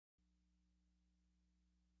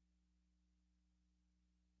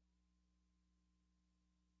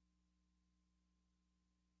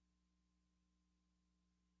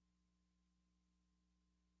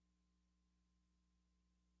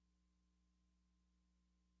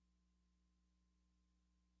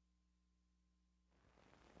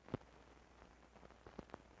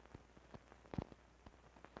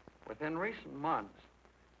Within recent months,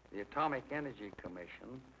 the Atomic Energy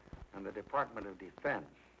Commission and the Department of Defense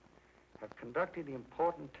have conducted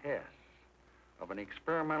important tests of an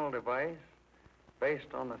experimental device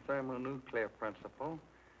based on the thermonuclear principle,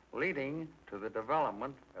 leading to the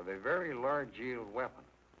development of a very large-yield weapon.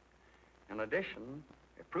 In addition,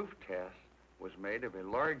 a proof test was made of a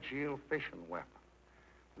large-yield fission weapon.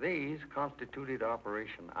 These constituted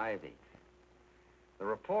Operation Ivy. The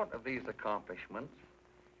report of these accomplishments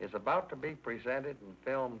is about to be presented in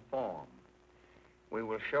film form. We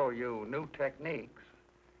will show you new techniques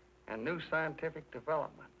and new scientific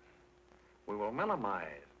developments. We will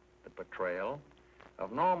minimize the portrayal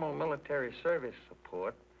of normal military service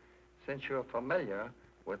support, since you're familiar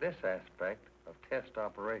with this aspect of test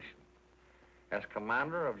operations. As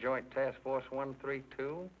commander of Joint Task Force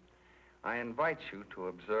 132, I invite you to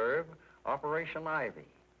observe Operation Ivy,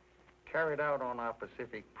 carried out on our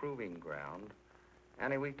Pacific Proving Ground,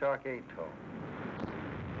 Eniwetok Atoll.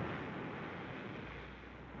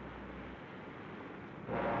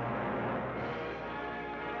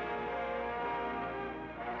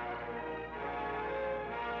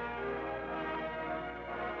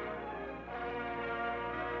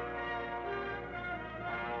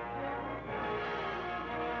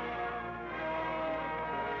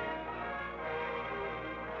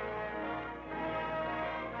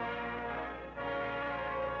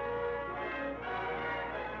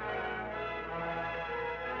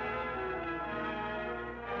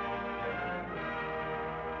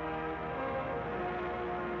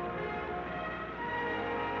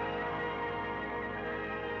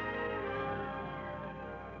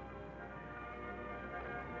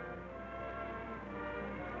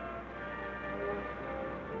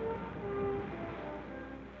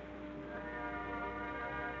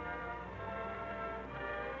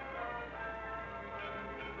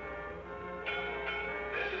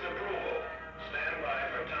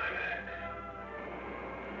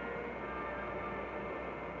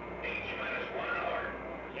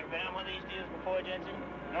 Jensen?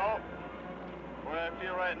 No. The way I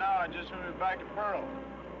feel right now, I just moved back to Pearl.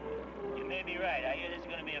 You may be right. I hear this is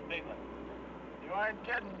going to be a big one. You aren't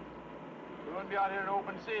kidding. We wouldn't be out here in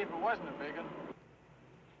open sea if it wasn't a big one.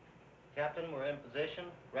 Captain, we're in position.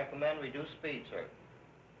 Recommend reduced speed, sir.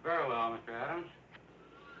 Very well, Mr. Adams.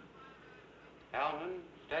 Alvin,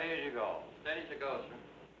 steady as you go. Steady as you go, sir.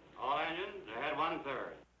 All engines ahead 1/3.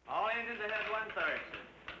 All engines ahead 1/3, sir.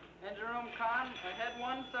 Engine room con ahead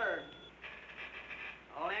 1/3.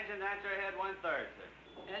 All engines answer ahead 1/3, sir.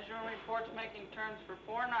 Engine room reports making turns for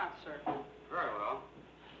 4 knots, sir. Very well.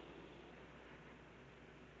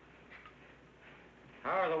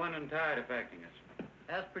 How are the wind and tide affecting us?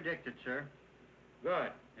 As predicted, sir.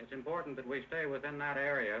 Good. It's important that we stay within that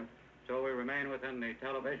area so we remain within the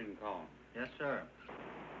television cone. Yes, sir.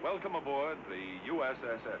 Welcome aboard the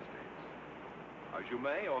USS Estes. As you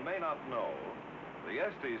may or may not know, the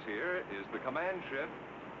Estes here is the command ship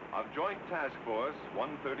of Joint Task Force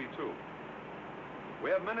 132. We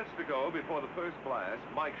have minutes to go before the first blast,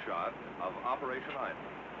 mic shot, of Operation Ivy.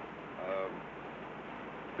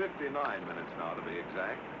 59 minutes now, to be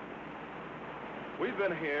exact. We've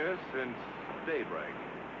been here since daybreak.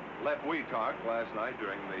 Left Weetalk last night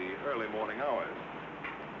during the early morning hours.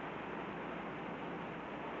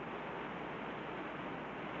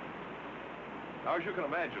 Now, as you can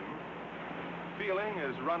imagine, feeling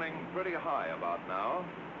is running pretty high about now,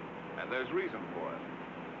 and there's reason for it.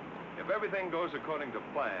 If everything goes according to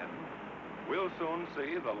plan, we'll soon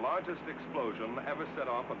see the largest explosion ever set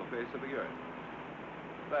off on the face of the Earth.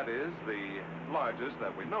 That is, the largest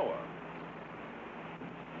that we know of.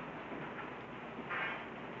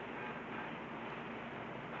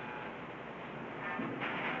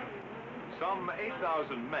 Some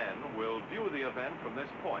 8,000 men will view the event from this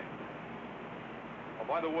point. Oh,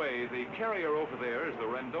 by the way, the carrier over there is the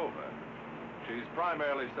Rendova. She's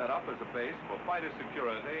primarily set up as a base for fighter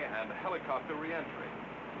security and helicopter reentry.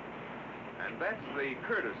 And that's the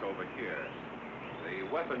Curtis over here, the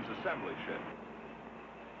weapons assembly ship.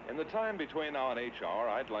 In the time between now and H-hour,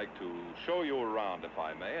 I'd like to show you around, if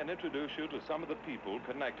I may, and introduce you to some of the people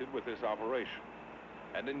connected with this operation,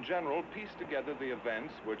 and in general, piece together the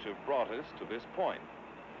events which have brought us to this point.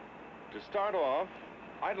 To start off,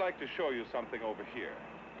 I'd like to show you something over here.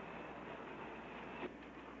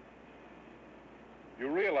 You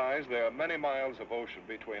realize there are many miles of ocean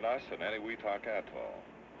between us and Eniwetok Atoll.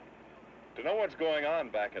 To know what's going on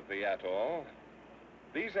back at the atoll,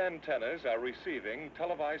 these antennas are receiving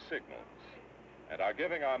televised signals and are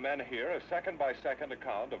giving our men here a second-by-second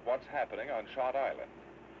account of what's happening on Shot Island.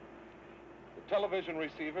 The television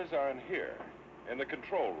receivers are in here, in the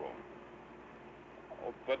control room.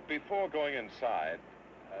 Oh, but before going inside,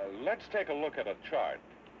 let's take a look at a chart.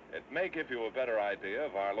 It may give you a better idea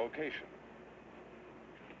of our location.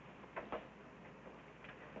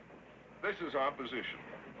 This is our position.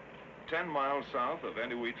 10 miles south of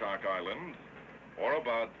Enuitak Island, or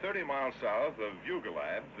about 30 miles south of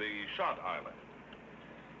Ugalad, the Shot Island.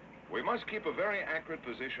 We must keep a very accurate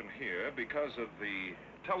position here because of the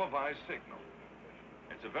televised signal.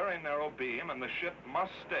 It's a very narrow beam, and the ship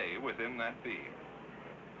must stay within that beam.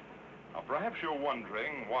 Now, perhaps you're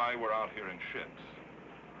wondering why we're out here in ships.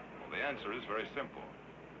 Well, the answer is very simple.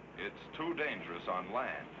 It's too dangerous on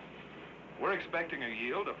land. We're expecting a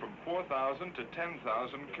yield of from 4,000 to 10,000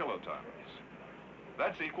 kilotons.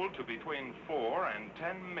 That's equal to between 4 and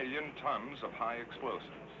 10 million tons of high explosives.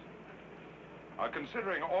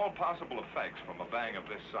 Considering all possible effects from a bang of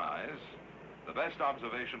this size, the best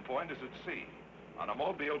observation point is at sea, on a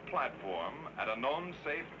mobile platform at a known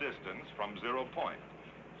safe distance from 0 point.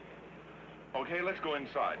 Okay, let's go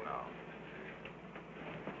inside now.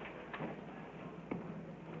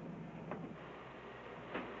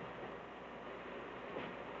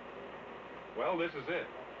 Well, this is it.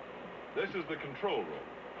 This is the control room.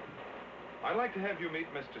 I'd like to have you meet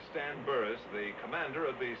Mr. Stan Burris, the commander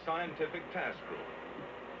of the Scientific Task Group.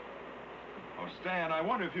 Oh, Stan, I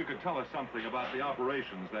wonder if you could tell us something about the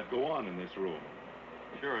operations that go on in this room.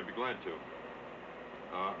 Sure, I'd be glad to.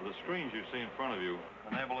 The screens you see in front of you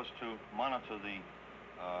enable us to monitor the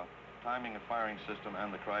timing and firing system and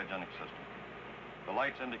the cryogenic system. The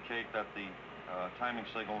lights indicate that the timing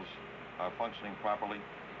signals are functioning properly.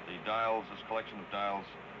 The dials, this collection of dials,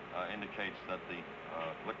 indicates that the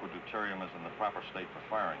liquid deuterium is in the proper state for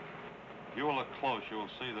firing. If you will look close, you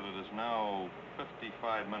will see that it is now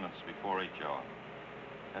 55 minutes before 8 hour.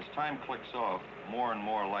 As time clicks off, more and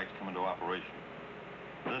more lights come into operation.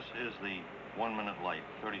 This is the 1 minute light,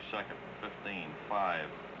 30 second, 15, 5,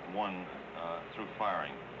 1 through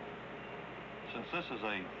firing. Since this is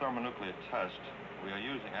a thermonuclear test, we are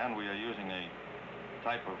using a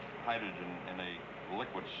type of hydrogen in a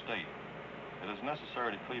liquid state. It is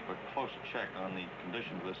necessary to keep a close check on the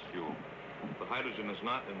condition of this fuel. The hydrogen is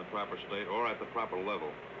not in the proper state or at the proper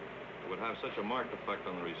level. It would have such a marked effect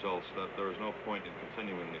on the results that there is no point in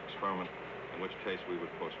continuing the experiment, in which case we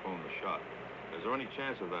would postpone the shot. Is there any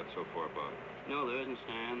chance of that so far, Bob? No, there isn't,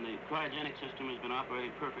 Stan. The cryogenic system has been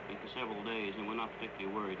operating perfectly for several days, and we're not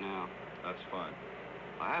particularly worried now. That's fine.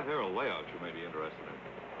 I have here a layout you may be interested in.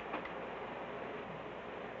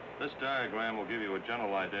 This diagram will give you a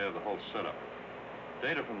general idea of the whole setup.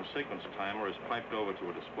 Data from the sequence timer is piped over to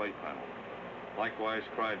a display panel. Likewise,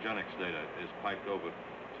 cryogenics data is piped over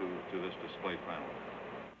to this display panel.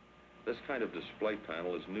 This kind of display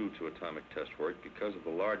panel is new to atomic test work because of the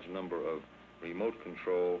large number of remote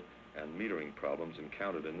control and metering problems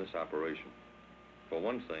encountered in this operation. For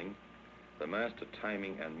one thing, the master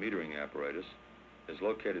timing and metering apparatus is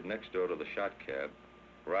located next door to the shot cab,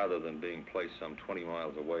 rather than being placed some 20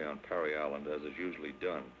 miles away on Parry Island, as is usually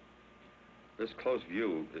done. This close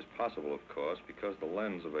view is possible, of course, because the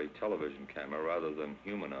lens of a television camera, rather than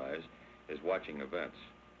human eyes, is watching events.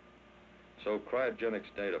 So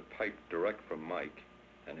cryogenics data piped direct from Mike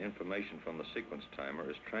and information from the sequence timer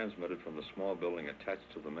is transmitted from the small building attached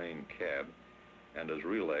to the main cab and is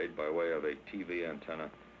relayed by way of a TV antenna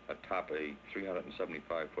atop a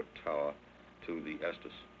 375-foot tower to the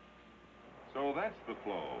Estes. So that's the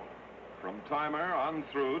flow. From timer on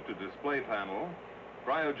through to display panel,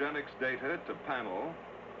 cryogenics data to panel,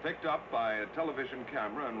 picked up by a television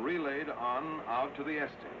camera and relayed on out to the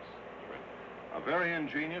Estes. A very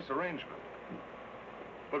ingenious arrangement.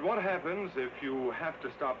 But what happens if you have to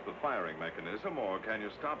stop the firing mechanism, or can you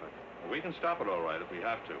stop it? We can stop it all right if we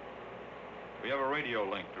have to. We have a radio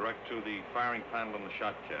link direct to the firing panel in the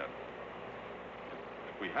shot cab.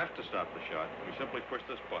 If we have to stop the shot, we simply push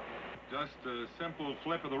this button. Just a simple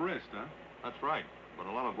flip of the wrist, huh? That's right, but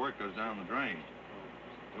a lot of work goes down the drain.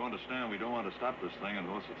 You understand we don't want to stop this thing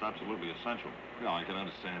unless it's absolutely essential. Yeah, I can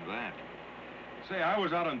understand that. Say, I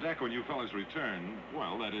was out on deck when you fellas returned.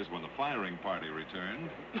 Well, that is, when the firing party returned.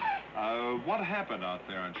 What happened out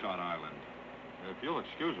there on Shot Island? If you'll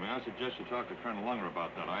excuse me, I suggest you talk to Colonel Lunger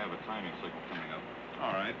about that. I have a timing signal coming up.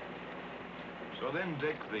 All right. So then,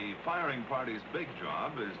 Dick, the firing party's big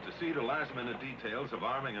job is to see to last-minute details of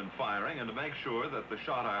arming and firing and to make sure that the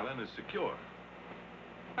Shot Island is secure.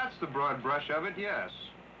 That's the broad brush of it, yes.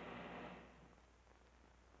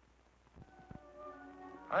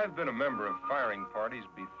 I've been a member of firing parties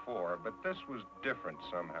before, but this was different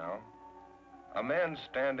somehow. A man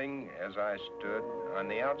standing, as I stood, on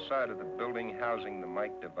the outside of the building housing the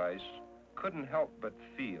Mike device couldn't help but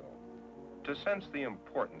feel, to sense the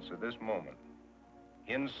importance of this moment.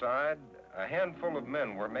 Inside, a handful of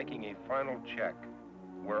men were making a final check.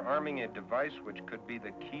 Were arming a device which could be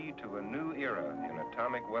the key to a new era in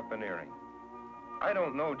atomic weaponeering. I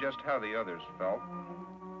don't know just how the others felt,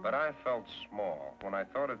 but I felt small when I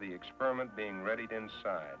thought of the experiment being readied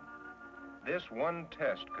inside. This one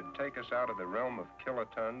test could take us out of the realm of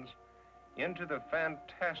kilotons into the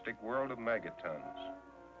fantastic world of megatons.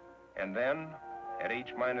 And then, at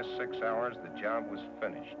H-6 hours, the job was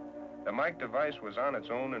finished. The mic device was on its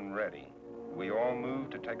own and ready. We all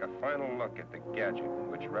moved to take a final look at the gadget,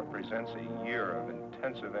 which represents a year of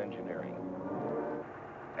intensive engineering.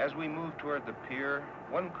 As we moved toward the pier,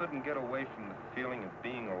 one couldn't get away from the feeling of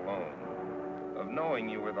being alone, of knowing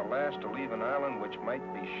you were the last to leave an island which might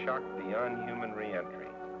be shocked beyond human re-entry.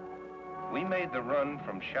 We made the run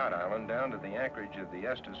from Shot Island down to the anchorage of the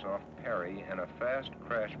Estes off Perry in a fast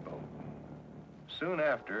crash boat. Soon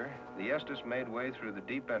after, the Estes made way through the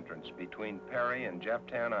deep entrance between Perry and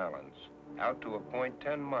Japtan Islands, out to a point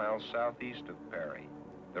 10 miles southeast of Perry,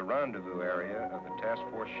 the rendezvous area of the task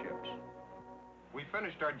force ships. We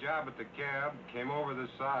finished our job at the cab, came over the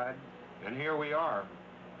side, and here we are.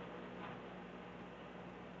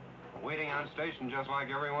 Waiting on station just like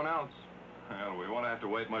everyone else. Well, we won't have to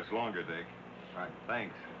wait much longer, Dick. Right.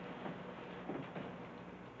 Thanks.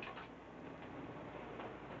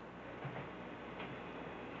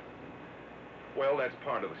 Well, that's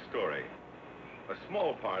part of the story. A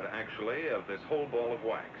small part, actually, of this whole ball of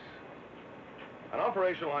wax. An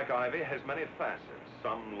operation like Ivy has many facets,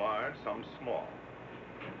 some large, some small.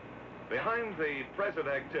 Behind the present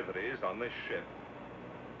activities on this ship,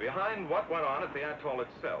 behind what went on at the atoll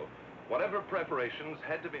itself, whatever preparations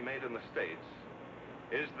had to be made in the States,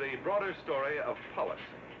 is the broader story of policy,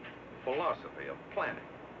 philosophy, of planning.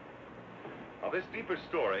 Now, this deeper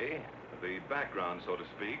story, the background, so to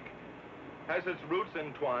speak, has its roots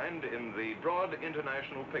entwined in the broad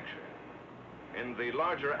international picture, in the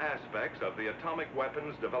larger aspects of the atomic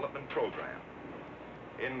weapons development program,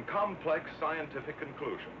 in complex scientific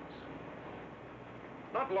conclusions.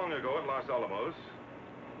 Not long ago at Los Alamos,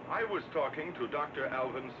 I was talking to Dr.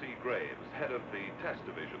 Alvin C. Graves, head of the test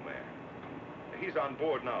division there. He's on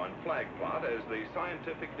board now in Flag Plot as the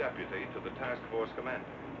scientific deputy to the task force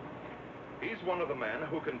commander. He's one of the men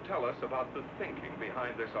who can tell us about the thinking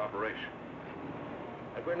behind this operation.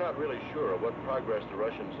 And we're not really sure of what progress the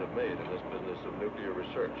Russians have made in this business of nuclear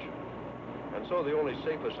research. And so the only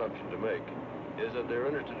safe assumption to make is that they're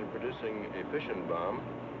interested in producing a fission bomb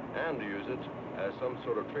and to use it as some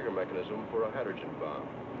sort of trigger mechanism for a hydrogen bomb.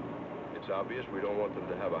 It's obvious we don't want them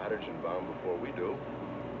to have a hydrogen bomb before we do.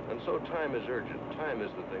 And so time is urgent. Time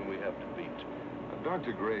is the thing we have to beat.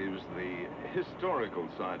 Dr. Graves, the historical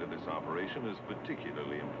side of this operation is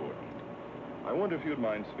particularly important. I wonder if you'd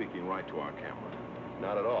mind speaking right to our camera.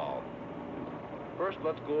 Not at all. First,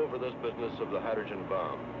 let's go over this business of the hydrogen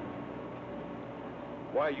bomb.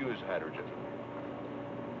 Why use hydrogen?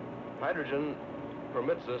 Hydrogen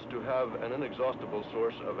permits us to have an inexhaustible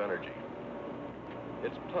source of energy.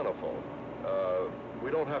 It's plentiful. We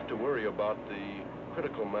don't have to worry about the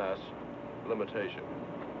critical mass limitation.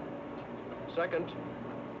 Second,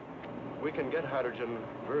 we can get hydrogen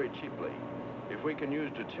very cheaply. If we can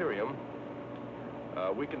use deuterium,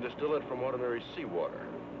 we can distill it from ordinary seawater.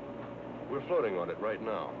 We're floating on it right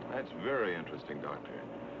now. That's very interesting, Doctor.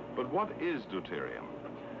 But what is deuterium?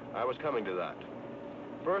 I was coming to that.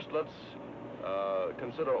 First, let's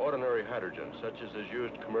consider ordinary hydrogen, such as is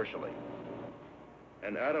used commercially.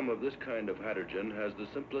 An atom of this kind of hydrogen has the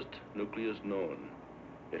simplest nucleus known.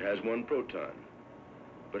 It has one proton.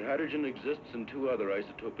 But hydrogen exists in two other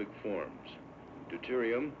isotopic forms.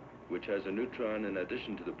 Deuterium, which has a neutron in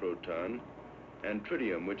addition to the proton, and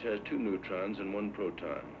tritium, which has two neutrons and one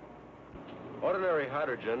proton. Ordinary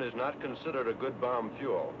hydrogen is not considered a good bomb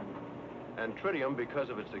fuel. And tritium, because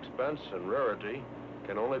of its expense and rarity,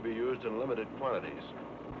 can only be used in limited quantities.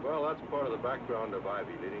 Well, that's part of the background of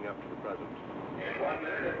Ivy leading up to the present. In 1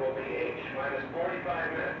 minute, it will be H minus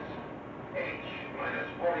 45 minutes. H minus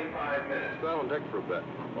 45 minutes. Stay on deck for a bit.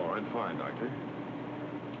 All right, fine, Doctor.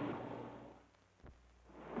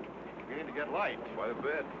 Beginning to get light. Quite a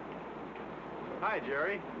bit. Hi,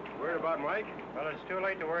 Jerry. Worried about Mike? Well, it's too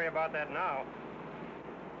late to worry about that now.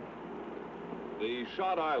 The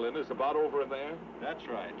Shot Island is about over there? That's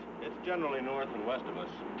right. It's generally north and west of us.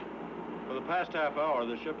 For the past half hour,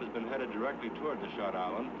 the ship has been headed directly toward the Shot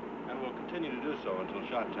Island, and will continue to do so until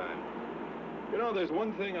shot time. You know, there's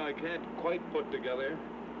one thing I can't quite put together.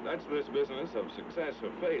 That's this business of success or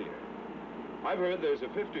failure. I've heard there's a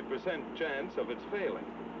 50% chance of its failing.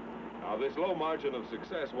 Now, this low margin of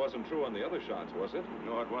success wasn't true on the other shots, was it?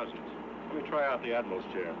 No, it wasn't. Let me try out the Admiral's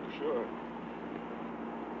chair. Sure.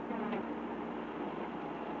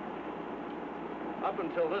 Up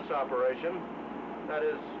until this operation, that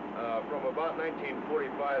is, from about 1945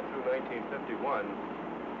 through 1951,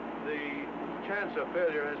 the chance of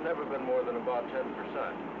failure has never been more than about 10%.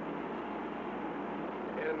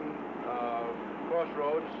 In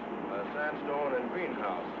Crossroads, Sandstone, and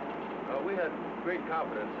Greenhouse, we had great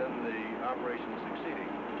confidence in the operation succeeding.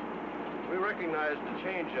 We recognized the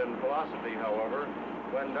change in philosophy, however,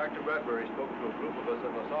 when Dr. Bradbury spoke to a group of us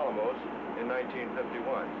at Los Alamos in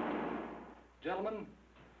 1951. Gentlemen,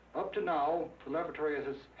 up to now, the laboratory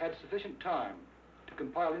has had sufficient time to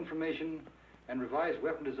compile information and revise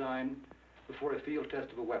weapon design before a field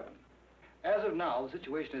test of a weapon. As of now, the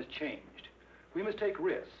situation has changed. We must take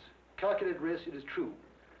risks. Calculated risks, it is true,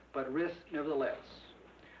 but risks nevertheless.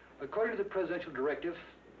 According to the presidential directive,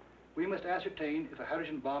 we must ascertain if a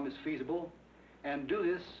hydrogen bomb is feasible and do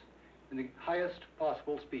this in the highest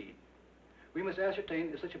possible speed. We must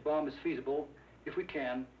ascertain if such a bomb is feasible, if we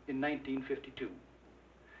can, in 1952.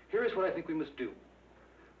 Here is what I think we must do.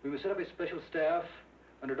 We must set up a special staff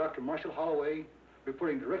under Dr. Marshall Holloway,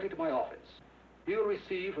 reporting directly to my office. He will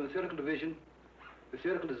receive from the theoretical division the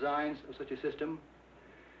theoretical designs of such a system,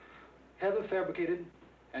 have them fabricated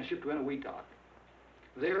and shipped to Eniwetok.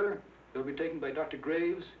 There, they'll be taken by Dr.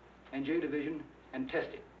 Graves and J Division and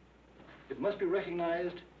tested. It must be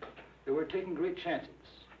recognized that we're taking great chances,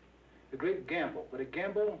 a great gamble, but a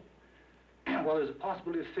gamble, while there's a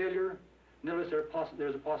possibility of failure, nevertheless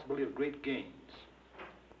there's a possibility of great gains.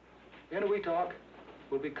 Eniwetok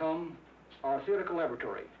will become our theoretical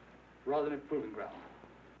laboratory rather than a proving ground.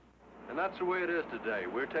 And that's the way it is today.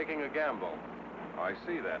 We're taking a gamble. I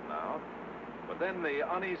see that now. But then the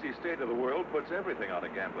uneasy state of the world puts everything on a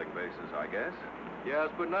gambling basis, I guess. Yes,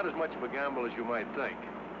 but not as much of a gamble as you might think.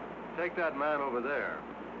 Take that man over there.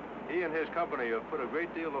 He and his company have put a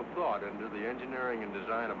great deal of thought into the engineering and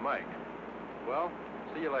design of Mike. Well,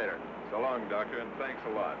 see you later. So long, Doctor, and thanks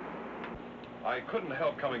a lot. I couldn't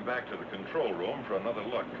help coming back to the control room for another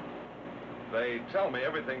look. They tell me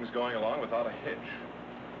everything's going along without a hitch.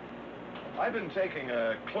 I've been taking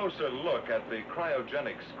a closer look at the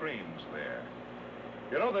cryogenic screens there.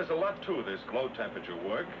 You know, there's a lot to this low temperature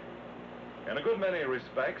work. In a good many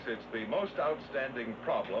respects, it's the most outstanding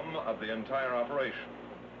problem of the entire operation.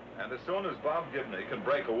 And as soon as Bob Gibney can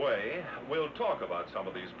break away, we'll talk about some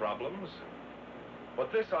of these problems.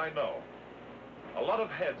 But this I know. A lot of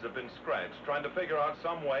heads have been scratched trying to figure out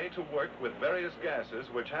some way to work with various gases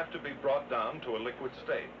which have to be brought down to a liquid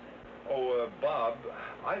state. Oh, Bob,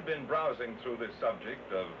 I've been browsing through this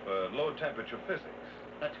subject of low-temperature physics.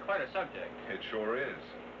 That's quite a subject. It sure is.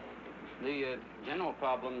 The general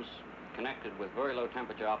problems connected with very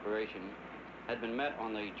low-temperature operation had been met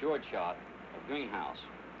on the George shot of Greenhouse.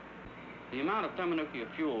 The amount of thermonuclear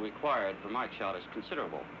fuel required for Mike's shot is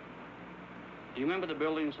considerable. Do you remember the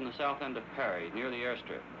buildings in the south end of Perry, near the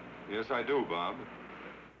airstrip? Yes, I do, Bob.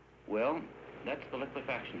 Well, that's the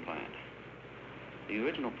liquefaction plant. The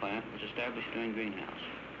original plant was established during Greenhouse.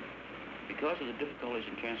 Because of the difficulties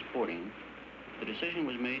in transporting, the decision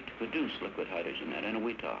was made to produce liquid hydrogen at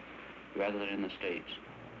Eniwetok rather than in the States.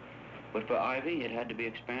 But for Ivy, it had to be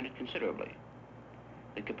expanded considerably.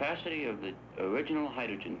 The capacity of the original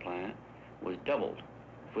hydrogen plant was doubled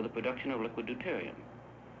for the production of liquid deuterium,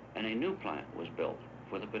 and a new plant was built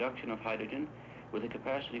for the production of hydrogen with a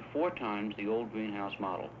capacity 4 times the old Greenhouse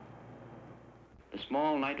model. The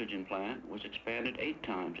small nitrogen plant was expanded 8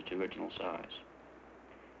 times its original size.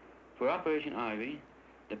 For Operation Ivy,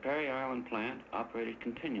 the Perry Island plant operated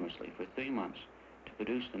continuously for 3 months to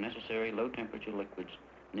produce the necessary low-temperature liquids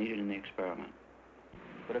needed in the experiment.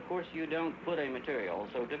 But of course, you don't put a material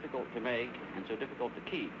so difficult to make and so difficult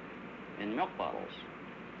to keep in milk bottles.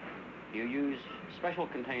 You use special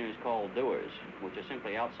containers called dewars, which are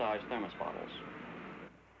simply outsized thermos bottles.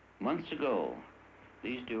 Months ago,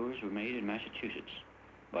 these dewars were made in Massachusetts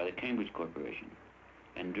by the Cambridge Corporation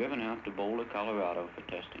and driven out to Boulder, Colorado for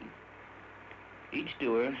testing. Each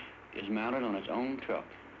dewar is mounted on its own truck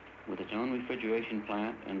with its own refrigeration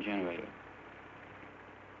plant and generator.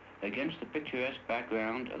 Against the picturesque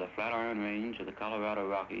background of the Flatiron Range of the Colorado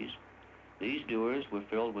Rockies, these dewars were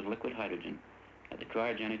filled with liquid hydrogen at the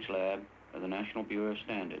cryogenics lab of the National Bureau of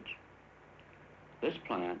Standards. This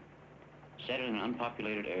plant, set in an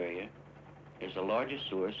unpopulated area, is the largest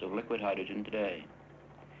source of liquid hydrogen today,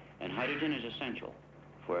 and hydrogen is essential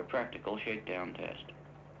for a practical shakedown test.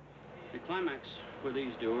 The climax for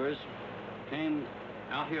these dewars came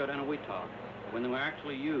out here at Eniwetok when they were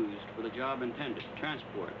actually used for the job intended,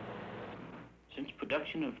 transport. Since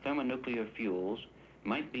production of thermonuclear fuels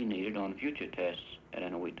might be needed on future tests at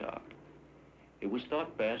Eniwetok, it was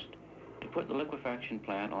thought best to put the liquefaction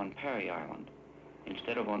plant on Perry Island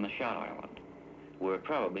instead of on the Shot Island, where it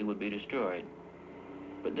probably would be destroyed.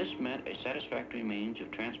 But this meant a satisfactory means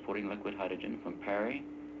of transporting liquid hydrogen from Perry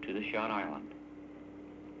to the shot island.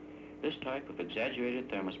 This type of exaggerated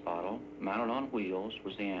thermos bottle, mounted on wheels,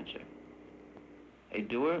 was the answer. A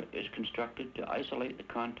dewar is constructed to isolate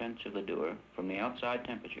the contents of the dewar from the outside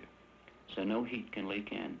temperature, so no heat can leak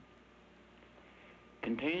in.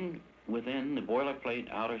 Contained within the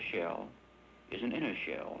boilerplate outer shell is an inner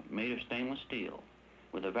shell made of stainless steel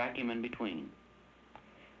with a vacuum in between.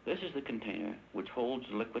 This is the container which holds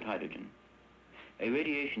the liquid hydrogen. A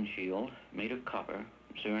radiation shield made of copper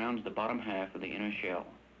surrounds the bottom half of the inner shell.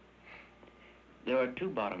 There are two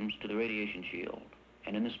bottoms to the radiation shield,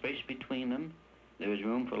 and in the space between them, there is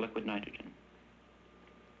room for liquid nitrogen.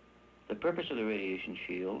 The purpose of the radiation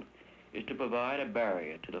shield is to provide a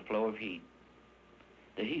barrier to the flow of heat.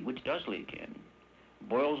 The heat which does leak in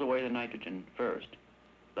boils away the nitrogen first,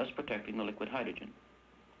 thus protecting the liquid hydrogen.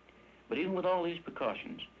 But even with all these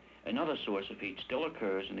precautions, another source of heat still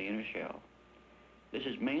occurs in the inner shell. This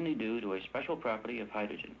is mainly due to a special property of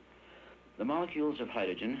hydrogen. The molecules of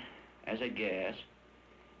hydrogen, as a gas,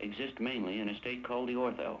 exist mainly in a state called the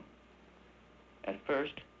ortho. At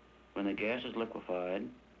first, when the gas is liquefied,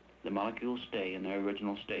 the molecules stay in their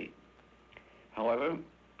original state. However,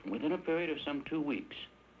 within a period of some 2 weeks,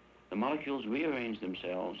 the molecules rearrange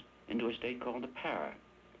themselves into a state called the para.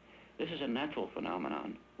 This is a natural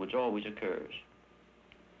phenomenon which always occurs.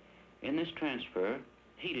 In this transfer,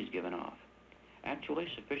 heat is given off, actually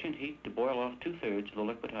sufficient heat to boil off 2/3 of the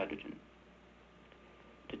liquid hydrogen.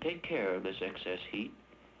 To take care of this excess heat,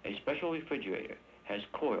 a special refrigerator has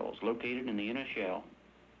coils located in the inner shell.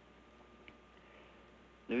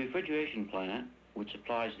 The refrigeration plant, which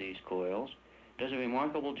supplies these coils, does a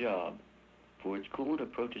remarkable job, for its coolant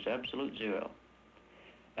approaches absolute zero.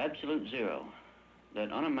 Absolute zero,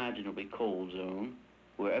 that unimaginably cold zone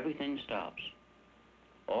where everything stops.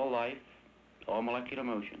 All life, all molecular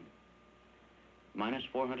motion. Minus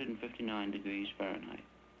 459 degrees Fahrenheit.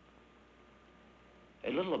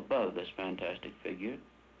 A little above this fantastic figure,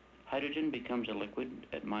 hydrogen becomes a liquid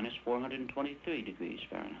at minus 423 degrees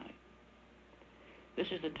Fahrenheit.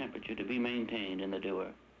 This is the temperature to be maintained in the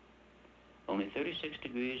dewar. Only 36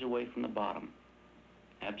 degrees away from the bottom.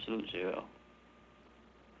 Absolute zero.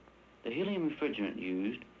 The helium refrigerant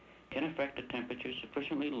used can affect a temperature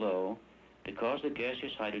sufficiently low to cause the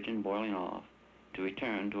gaseous hydrogen boiling off to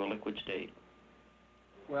return to a liquid state.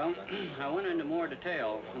 Well, I went into more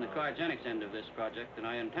detail on the cryogenics end of this project than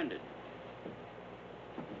I intended.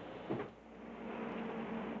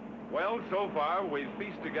 Well, so far, we've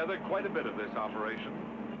pieced together quite a bit of this operation.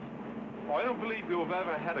 Oh, I don't believe you've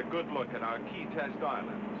ever had a good look at our key test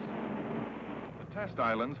islands. The test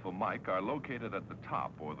islands for Mike are located at the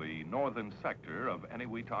top, or the northern sector, of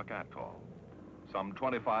Eniwetok Atoll, some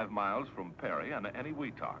 25 miles from Perry and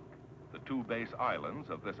Eniwetok, the two base islands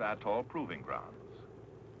of this atoll proving grounds.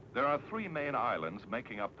 There are 3 main islands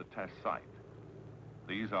making up the test site.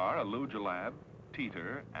 These are Alujalab,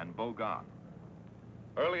 Teeter, and Bogan.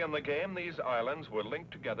 Early in the game, these islands were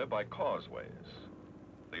linked together by causeways.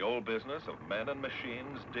 The old business of men and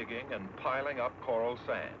machines digging and piling up coral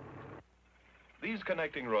sand. These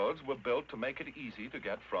connecting roads were built to make it easy to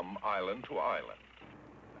get from island to island,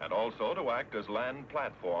 and also to act as land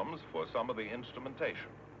platforms for some of the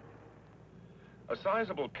instrumentation. A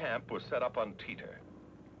sizable camp was set up on Teeter.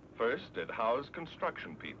 First, it housed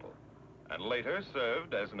construction people, and later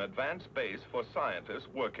served as an advanced base for scientists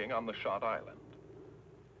working on the shot island.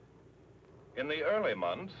 In the early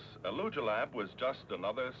months, Alujalab was just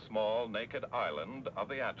another small, naked island of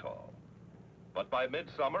the atoll. But by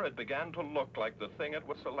midsummer, it began to look like the thing it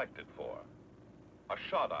was selected for, a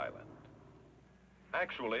shot island.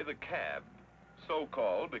 Actually, the cab, so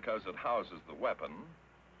called because it houses the weapon,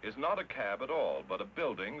 is not a cab at all, but a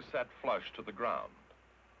building set flush to the ground.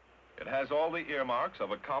 It has all the earmarks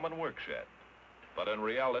of a common workshed, but in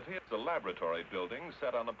reality, it's a laboratory building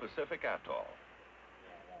set on a Pacific atoll.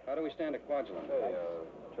 How do we stand at Kwajalein? Hey,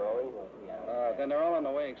 Charlie? Then they're all on the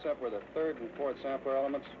way except for the 3rd and 4th sampler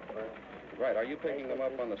elements? Right. Are you picking them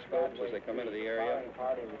up on the scopes as they come into the area?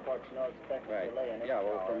 Right. Yeah,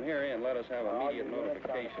 well, from here in, let us have immediate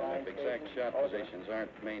notification if exact shot positions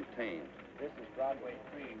aren't maintained. This is Broadway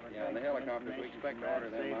 3. Yeah, and the helicopters, we expect to order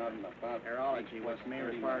them out in about aerology, which may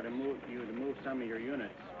require you to move some of your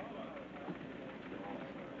units.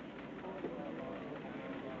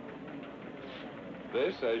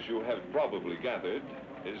 This, as you have probably gathered,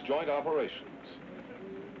 is joint operations.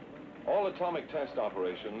 All atomic test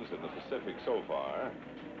operations in the Pacific so far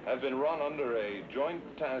have been run under a joint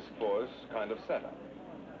task force kind of setup.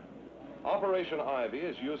 Operation Ivy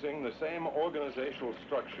is using the same organizational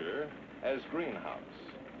structure as Greenhouse.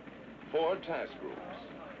 4 task groups: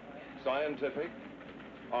 Scientific,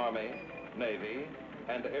 Army, Navy,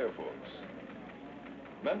 and Air Force.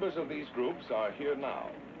 Members of these groups are here now,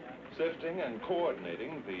 sifting and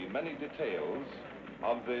coordinating the many details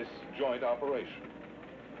of this joint operation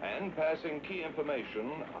and passing key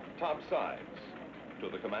information topsides to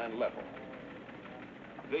the command level.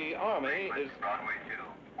 The Army is... Broadway 2,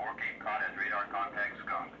 4 Cape Cod has radar contact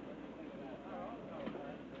skunk.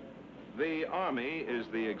 The Army is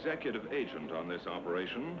the executive agent on this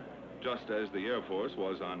operation, just as the Air Force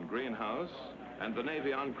was on Greenhouse and the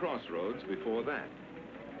Navy on Crossroads before that.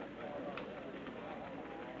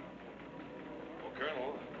 Well,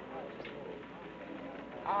 Colonel,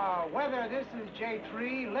 Whether this is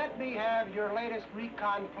J3, let me have your latest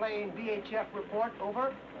recon plane VHF report,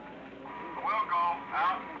 over. We'll go.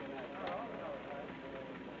 Out.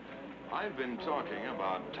 I've been talking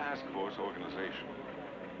about task force organization.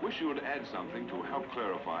 Wish you would add something to help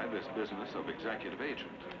clarify this business of executive agent.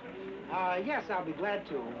 Yes, I'll be glad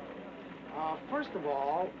to. First of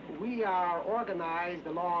all, we are organized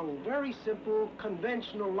along very simple,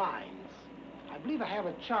 conventional lines. I believe I have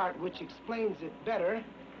a chart which explains it better.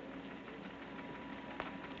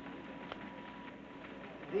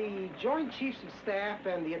 The Joint Chiefs of Staff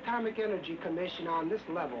and the Atomic Energy Commission on this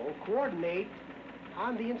level coordinate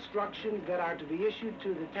on the instructions that are to be issued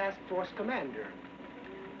to the task force commander.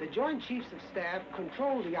 The Joint Chiefs of Staff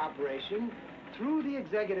control the operation through the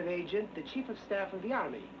executive agent, the Chief of Staff of the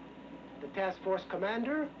Army. The task force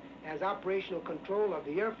commander has operational control of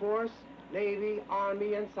the Air Force, Navy,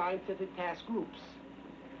 Army, and scientific task groups.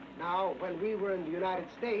 Now, when we were in the United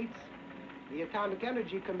States, the Atomic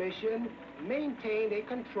Energy Commission maintained a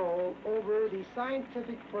control over the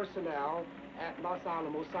scientific personnel at Los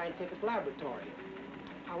Alamos Scientific Laboratory.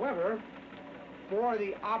 However, for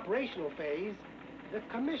the operational phase, the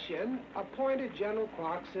Commission appointed General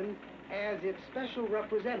Clarkson as its special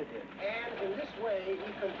representative, and in this way,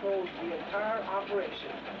 he controls the entire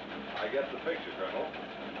operation. I get the picture, Colonel.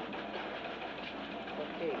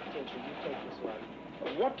 Okay, Tincher, you take this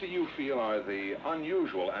one. What do you feel are the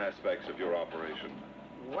unusual aspects of your operation?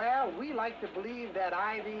 Well, we like to believe that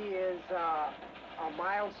Ivy is a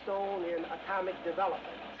milestone in atomic development.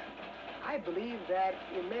 I believe that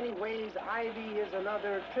in many ways, Ivy is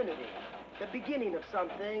another Trinity, the beginning of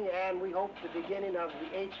something, and we hope the beginning of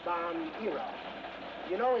the H-bomb era.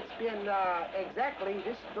 You know, it's been exactly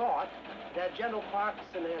this thought that General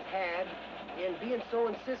Clarkson has had in being so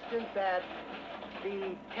insistent that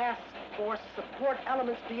the task force support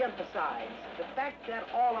elements be emphasized. The fact that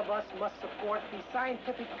all of us must support the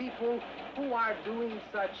scientific people who are doing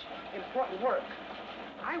such important work.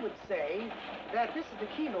 I would say that this is the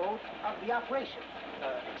keynote of the operation.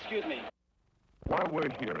 Excuse me. While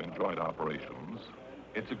we're here in joint operations,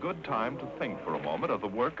 it's a good time to think for a moment of the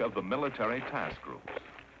work of the military task groups.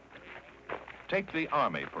 Take the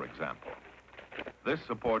Army, for example. This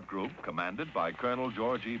support group, commanded by Colonel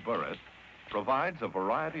George E. Burritt, provides a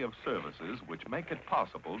variety of services which make it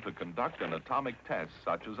possible to conduct an atomic test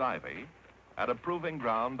such as Ivy at a proving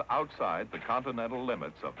ground outside the continental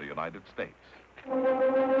limits of the United States.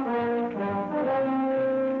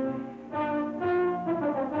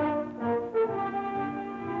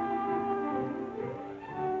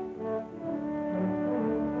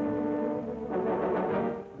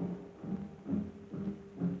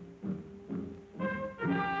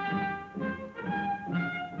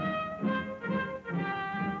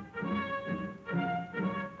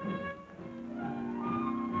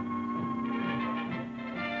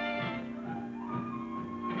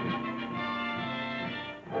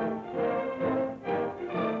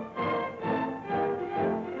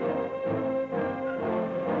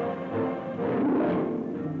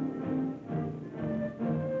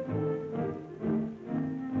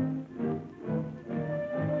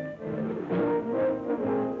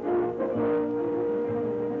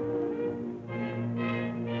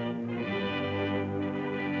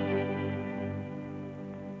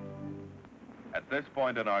 At this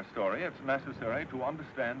point in our story, it's necessary to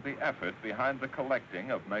understand the effort behind the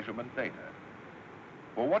collecting of measurement data.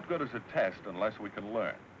 For what good is a test unless we can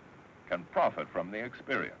learn, can profit from the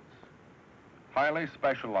experience? Highly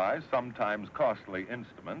specialized, sometimes costly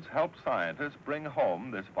instruments help scientists bring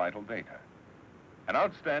home this vital data. An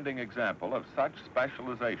outstanding example of such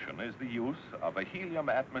specialization is the use of a helium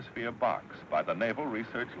atmosphere box by the Naval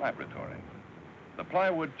Research Laboratory. The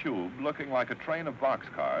plywood tube, looking like a train of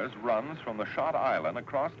boxcars, runs from the shot island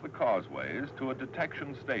across the causeways to a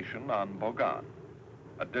detection station on Bogan,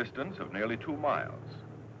 a distance of nearly 2 miles.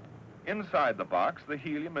 Inside the box, the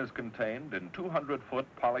helium is contained in 200-foot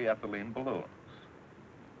polyethylene balloons.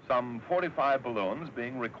 some 45 balloons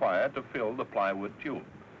being required to fill the plywood tube.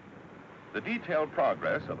 The detailed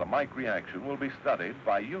progress of the mic reaction will be studied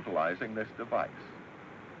by utilizing this device.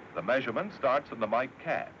 The measurement starts in the mic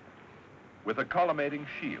cab with a collimating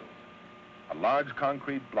shield, a large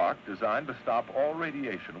concrete block designed to stop all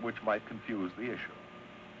radiation which might confuse the issue.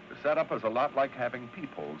 The setup is a lot like having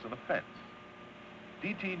peepholes in a fence.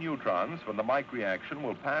 DT neutrons from the mic reaction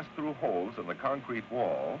will pass through holes in the concrete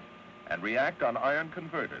wall and react on iron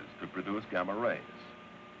converters to produce gamma rays.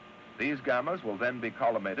 These gammas will then be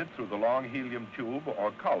collimated through the long helium tube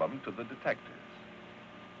or column to the detectors.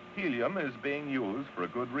 Helium is being used for a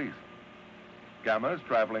good reason. Gammas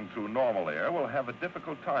traveling through normal air will have a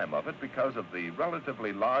difficult time of it because of the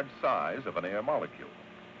relatively large size of an air molecule.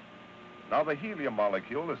 Now the helium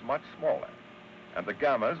molecule is much smaller, and the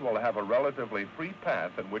gammas will have a relatively free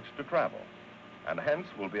path in which to travel, and hence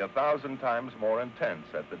will be 1,000 times more intense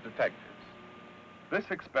at the detectors. This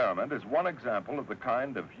experiment is one example of the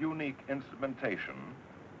kind of unique instrumentation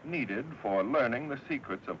needed for learning the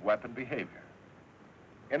secrets of weapon behavior.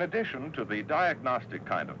 In addition to the diagnostic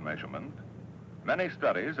kind of measurement, many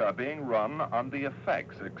studies are being run on the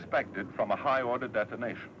effects expected from a high-order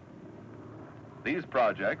detonation. These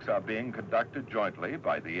projects are being conducted jointly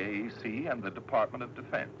by the AEC and the Department of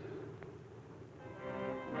Defense.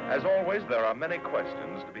 As always, there are many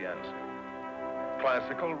questions to be answered.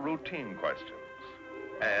 Classical routine questions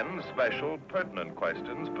and special pertinent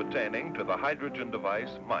questions pertaining to the hydrogen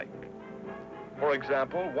device mic. For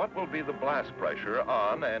example, what will be the blast pressure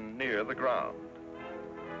on and near the ground?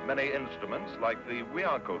 Many instruments, like the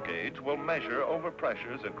Wianco gauge, will measure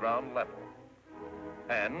overpressures at ground level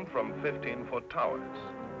and from 15-foot towers.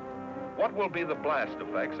 What will be the blast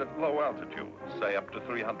effects at low altitudes, say up to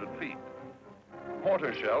 300 feet?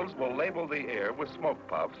 Mortar shells will label the air with smoke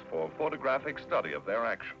puffs for photographic study of their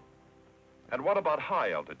action. And what about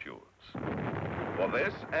high altitudes? For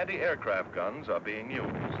this, anti-aircraft guns are being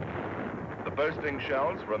used. The bursting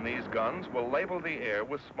shells from these guns will label the air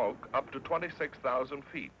with smoke up to 26,000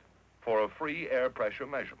 feet for a free air pressure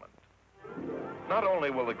measurement. Not only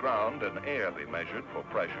will the ground and air be measured for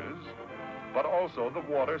pressures, but also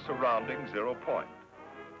the water surrounding 0 point.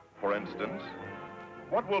 For instance,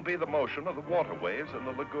 what will be the motion of the water waves in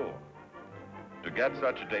the lagoon? To get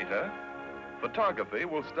such data, photography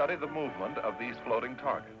will study the movement of these floating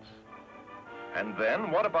targets. And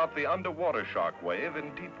then what about the underwater shock wave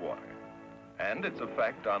in deep water and its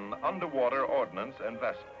effect on underwater ordnance and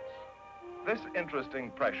vessels? This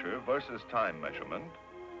interesting pressure versus time measurement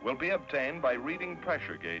will be obtained by reading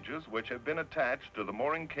pressure gauges which have been attached to the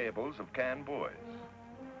mooring cables of can buoys.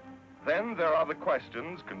 Then there are the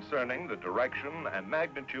questions concerning the direction and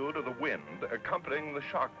magnitude of the wind accompanying the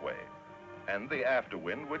shock wave and the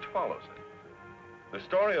afterwind which follows it. The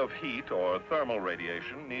story of heat or thermal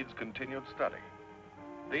radiation needs continued study.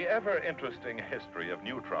 The ever-interesting history of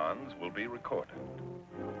neutrons will be recorded.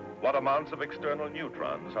 What amounts of external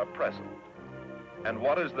neutrons are present? And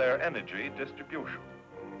what is their energy distribution?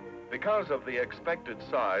 Because of the expected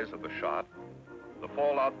size of the shot, the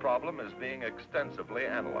fallout problem is being extensively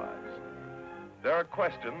analyzed. There are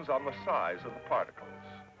questions on the size of the particles,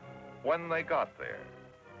 when they got there,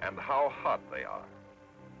 and how hot they are.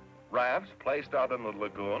 Rafts placed out in the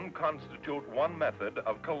lagoon constitute one method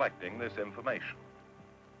of collecting this information.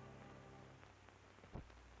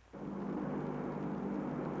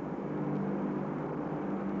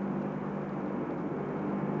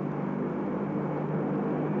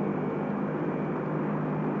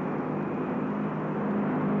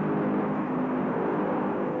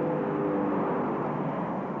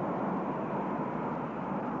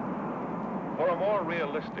 For a more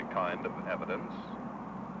realistic kind of evidence,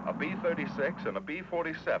 a B-36 and a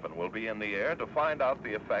B-47 will be in the air to find out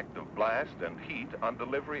the effect of blast and heat on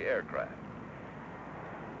delivery aircraft.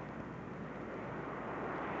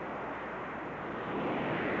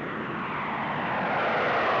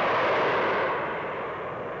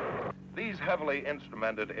 These heavily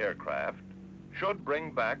instrumented aircraft should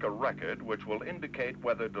bring back a record which will indicate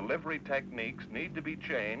whether delivery techniques need to be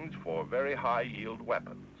changed for very high-yield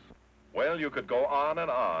weapons. Well, you could go on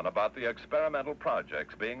and on about the experimental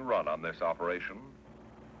projects being run on this operation,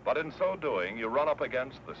 but in so doing, you run up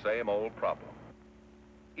against the same old problem.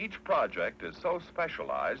 Each project is so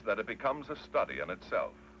specialized that it becomes a study in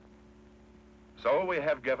itself. So we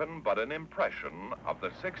have given but an impression of the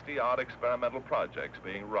 60-odd experimental projects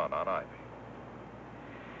being run on Ivy.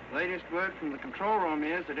 Latest word from the control room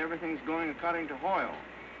is that everything's going according to Hoyle.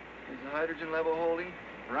 Is the hydrogen level holding?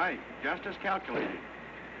 Right, just as calculated.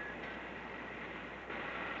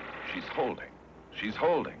 She's holding. She's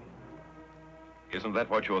holding. Isn't that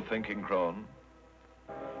what you're thinking, Crone?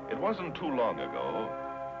 It wasn't too long ago,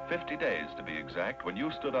 50 days to be exact, when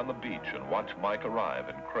you stood on the beach and watched Mike arrive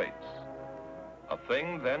in crates. A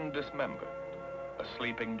thing then dismembered, a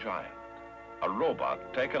sleeping giant, a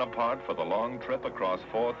robot taken apart for the long trip across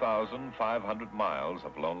 4,500 miles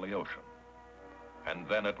of lonely ocean. And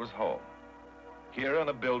then it was home. Here in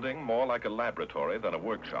a building more like a laboratory than a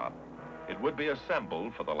workshop, it would be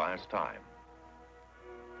assembled for the last time.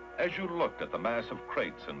 As you looked at the mass of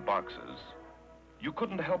crates and boxes, you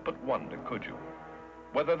couldn't help but wonder, could you,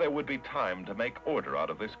 whether there would be time to make order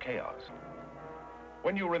out of this chaos.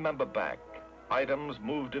 When you remember back, items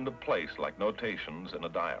moved into place like notations in a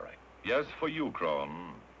diary. Yes, for you,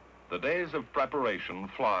 Crone, the days of preparation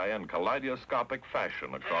fly in kaleidoscopic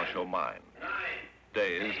fashion across your mind.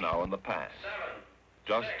 Days now in the past,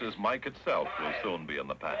 just as Mike itself will soon be in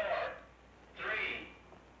the past. 3,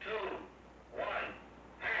 2, 1,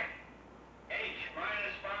 act. H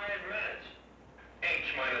minus 5 minutes. H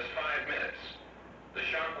minus 5 minutes. The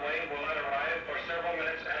shock wave will not arrive for several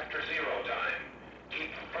minutes after 0 time.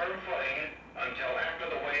 Keep firm footing until after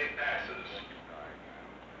the wave passes.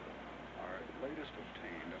 Our latest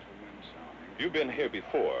obtained as a wind sounding. You've been here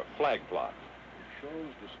before, flag plot.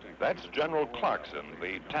 That's General Clarkson,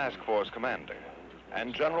 the task force commander,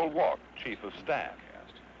 and General Walk, chief of staff.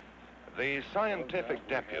 The scientific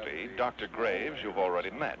deputy, Dr. Graves, you've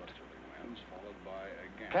already met.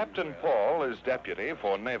 Captain Paul is deputy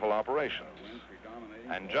for naval operations,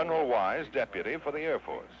 and General Wise, deputy for the Air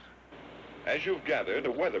Force. As you've gathered,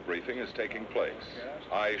 a weather briefing is taking place.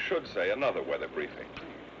 I should say another weather briefing.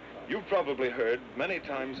 You've probably heard many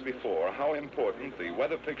times before how important the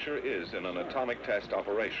weather picture is in an atomic test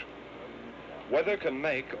operation. Weather can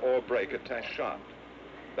make or break a test shot.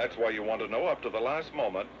 That's why you want to know up to the last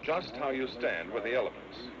moment just how you stand with the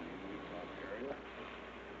elements.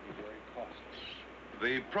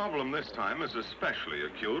 The problem this time is especially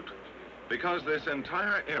acute because this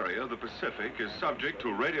entire area of the Pacific is subject to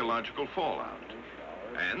radiological fallout.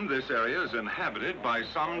 And this area is inhabited by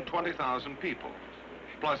some 20,000 people.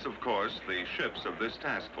 Plus, of course, the ships of this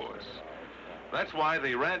task force. That's why the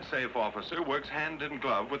RadSafe officer works hand in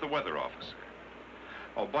glove with the weather officer.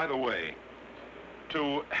 Oh, by the way,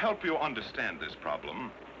 to help you understand this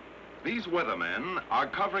problem, these weathermen are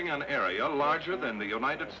covering an area larger than the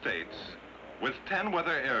United States with 10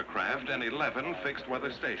 weather aircraft and 11 fixed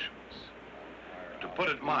weather stations. To put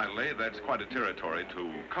it mildly, that's quite a territory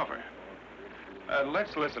to cover.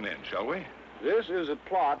 Let's listen in, shall we? This is a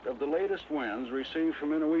plot of the latest winds received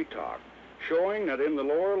from Inuiatok, showing that in the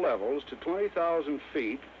lower levels to 20,000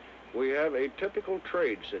 feet, we have a typical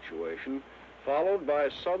trade situation, followed by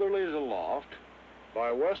southerlies aloft,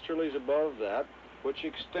 by westerlies above that, which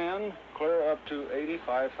extend clear up to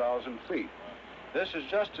 85,000 feet. This is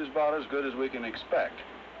just about as good as we can expect.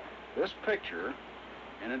 This picture,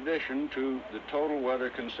 in addition to the total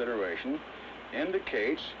weather consideration,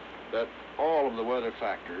 indicates that all of the weather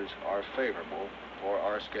factors are favorable for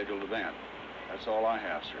our scheduled event. That's all I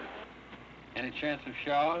have, sir. Any chance of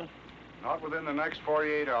showers? Not within the next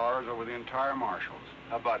 48 hours over the entire Marshalls.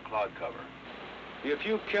 How about cloud cover? A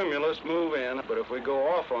few cumulus move in, but if we go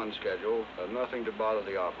off on schedule, nothing to bother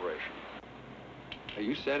the operation. Are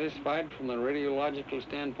you satisfied from the radiological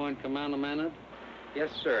standpoint, Commander Maynard? Yes,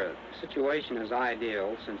 sir. The situation is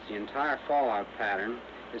ideal since the entire fallout pattern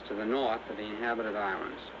is to the north of the inhabited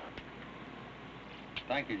islands.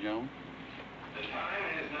 Thank you, Joan. The time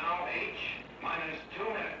is now H minus 2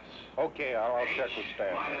 minutes. Okay, I'll check with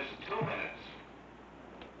staff. Minus 2 minutes.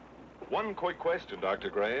 One quick question, Dr.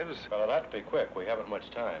 Graves. Well, it'll have to be quick. We haven't much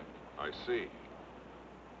time. I see.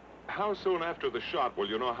 How soon after the shot will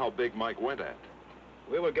you know how big Mike went at?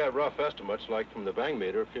 We will get rough estimates, like from the bang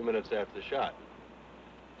meter, a few minutes after the shot.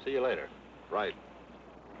 See you later. Right.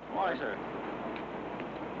 Why, sir?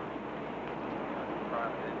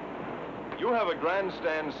 You have a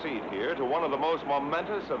grandstand seat here to one of the most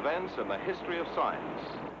momentous events in the history of science.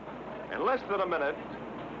 In less than a minute,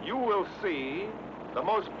 you will see the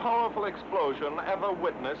most powerful explosion ever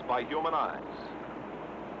witnessed by human eyes.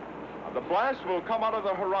 The blast will come out of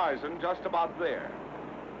the horizon just about there.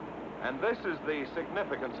 And this is the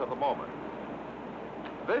significance of the moment.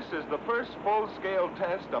 This is the first full-scale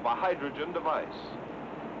test of a hydrogen device.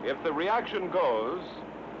 If the reaction goes,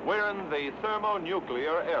 we're in the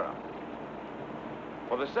thermonuclear era.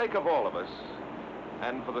 For the sake of all of us,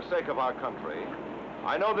 and for the sake of our country,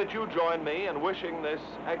 I know that you join me in wishing this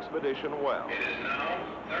expedition well. It is now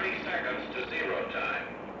 30 seconds to 0 time.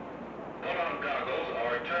 Put on goggles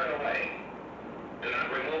or turn away. Do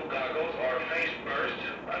not remove goggles or face burst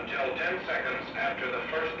until 10 seconds after the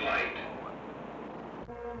first light.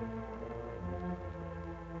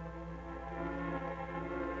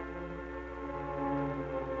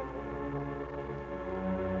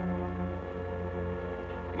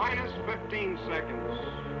 minus 15 seconds.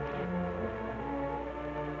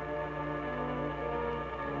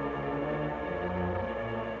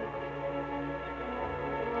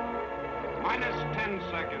 Minus 10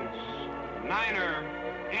 seconds. 9,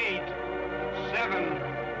 8, 7,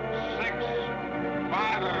 6,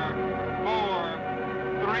 5,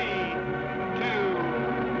 4, 3, 2,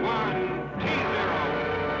 1, T0.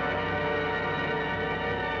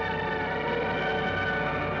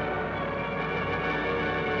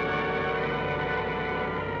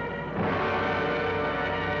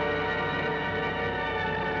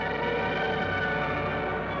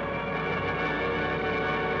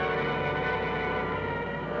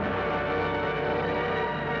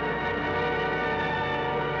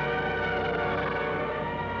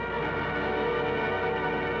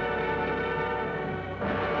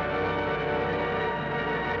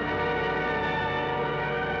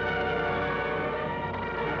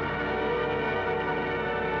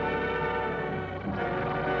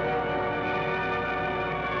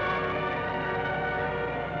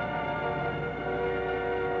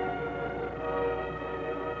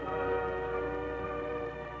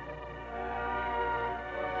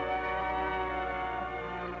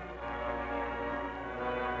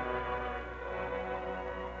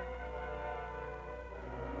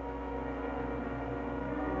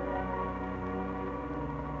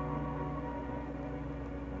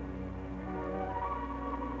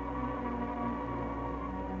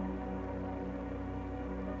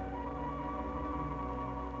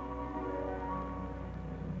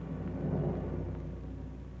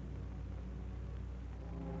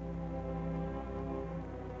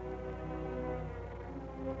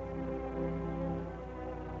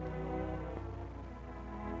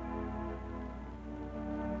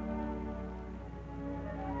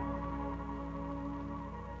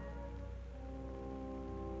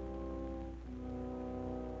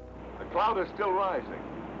 The cloud is still rising.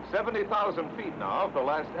 70,000 feet now, if the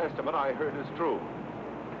last estimate I heard is true.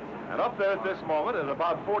 And up there at this moment, at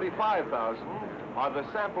about 45,000, are the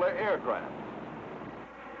sampler aircraft.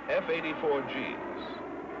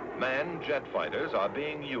 F-84Gs, manned jet fighters, are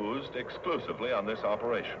being used exclusively on this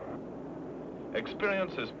operation.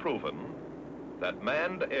 Experience has proven that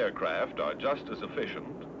manned aircraft are just as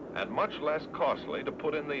efficient and much less costly to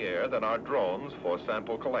put in the air than are drones for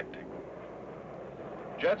sample collecting.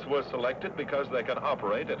 Jets were selected because they can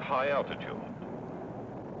operate at high altitude.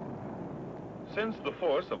 Since the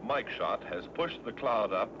force of Mike shot has pushed the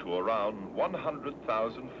cloud up to around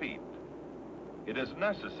 100,000 feet, it is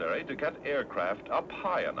necessary to get aircraft up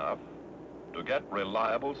high enough to get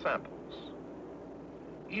reliable samples.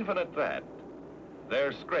 Even at that,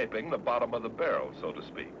 they're scraping the bottom of the barrel, so to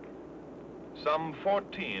speak. Some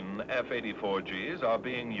 14 F-84Gs are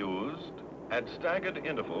being used at staggered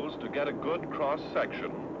intervals to get a good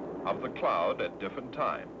cross-section of the cloud at different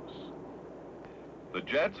times. The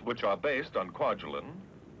jets, which are based on Kwajalein,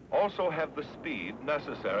 also have the speed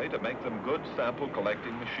necessary to make them good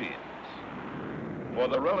sample-collecting machines. For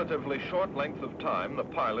the relatively short length of time the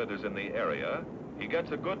pilot is in the area, he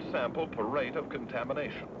gets a good sample per rate of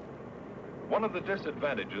contamination. One of the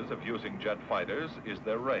disadvantages of using jet fighters is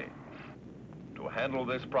their range. To handle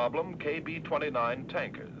this problem, KB-29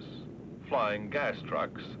 tankers, flying gas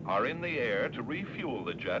trucks, are in the air to refuel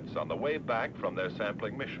the jets on the way back from their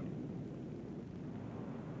sampling mission.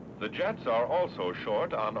 The jets are also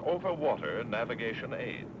short on over-water navigation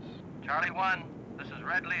aids. Charlie 1, this is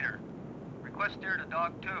Red Leader. Request steer to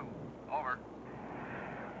Dog 2. Over.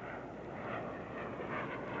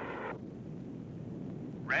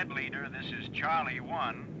 Red Leader, this is Charlie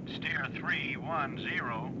 1, steer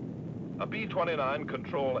 310. A B-29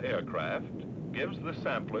 control aircraft gives the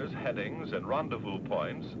samplers headings and rendezvous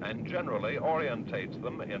points and generally orientates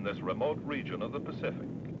them in this remote region of the Pacific.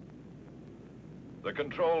 The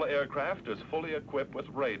control aircraft is fully equipped with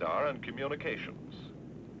radar and communications,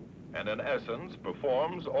 and in essence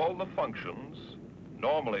performs all the functions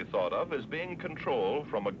normally thought of as being controlled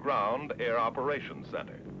from a ground air operations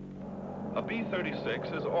center. A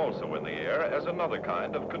B-36 is also in the air as another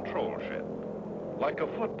kind of control ship, like a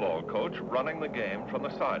football coach running the game from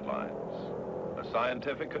the sidelines. A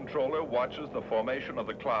scientific controller watches the formation of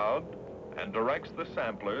the cloud and directs the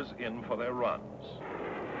samplers in for their runs.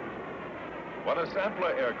 When a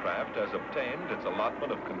sampler aircraft has obtained its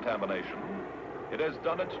allotment of contamination, it has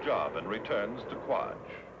done its job and returns to Kwaj.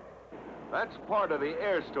 That's part of the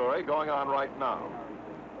air story going on right now.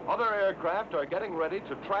 Other aircraft are getting ready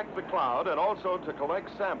to track the cloud and also to collect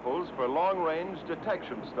samples for long-range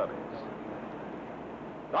detection studies.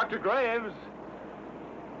 Dr. Graves?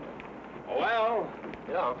 Well?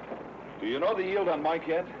 Yeah? Do you know the yield on Mike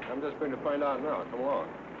yet? I'm just going to find out now. Come along.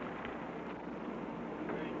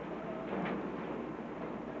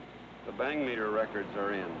 The bang meter records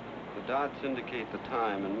are in. The dots indicate the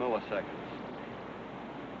time in milliseconds.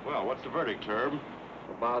 Well, what's the verdict, Herb?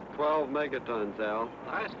 About 12 megatons, Al.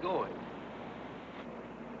 Nice going.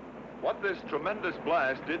 What this tremendous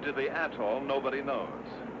blast did to the atoll, nobody knows.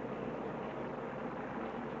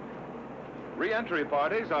 Re-entry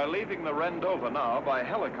parties are leaving the Rendova now by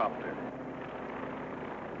helicopter.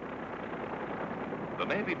 The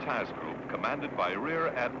Navy Task Group, commanded by Rear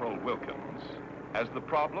Admiral Wilkins, has the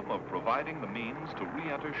problem of providing the means to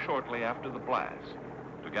re-enter shortly after the blast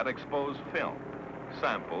to get exposed film,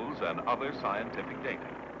 samples, and other scientific data.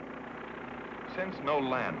 Since no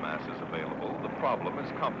land mass is available, the problem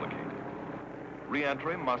is complicated.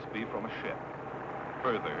 Re-entry must be from a ship.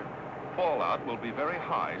 Further, fallout will be very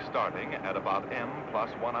high, starting at about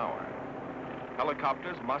M+1 hour.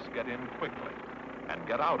 Helicopters must get in quickly and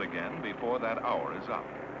get out again before that hour is up.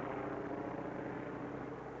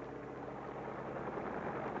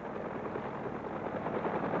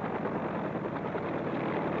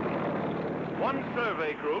 One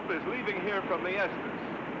survey group is leaving here from the Estes.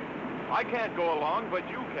 I can't go along, but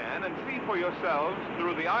you can, and see for yourselves,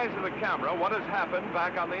 through the eyes of the camera, what has happened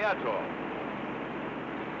back on the atoll.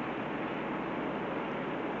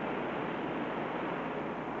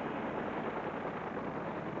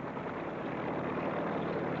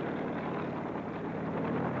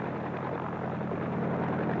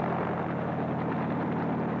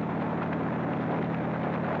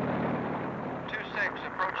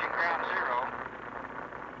 Approaching ground zero.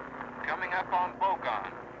 Coming up on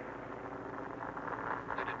Bogon.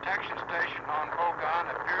 The detection station on Bogon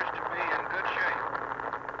appears to be in good shape.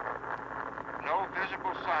 No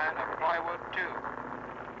visible sign of plywood tube.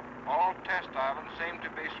 All test islands seem to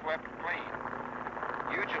be swept clean.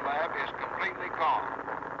 Ugilab is completely gone.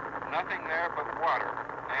 Nothing there but water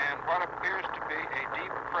and what appears to be a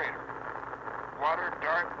deep crater. Water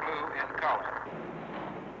dark blue in color.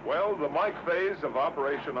 Well, the Mike phase of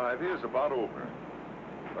Operation Ivy is about over.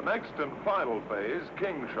 The next and final phase,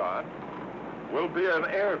 King Shot, will be an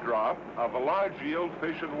airdrop of a large yield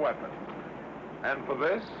fission weapon. And for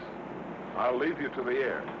this, I'll leave you to the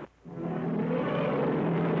air.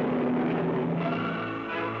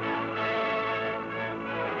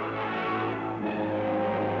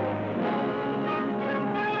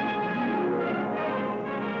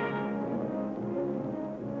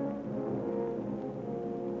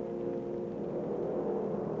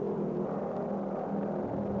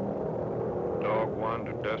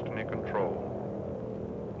 Destiny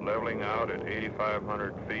Control, leveling out at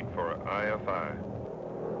 8,500 feet for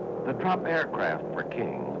IFI. The drop aircraft for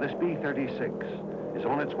King, this B-36, is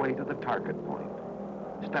on its way to the target point.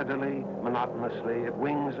 Steadily, monotonously, it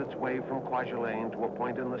wings its way from Kwajalein to a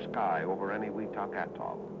point in the sky over Eniwetok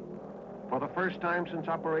Atoll. For the first time since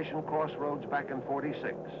Operation Crossroads back in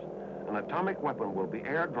 '46, an atomic weapon will be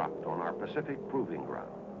airdropped on our Pacific proving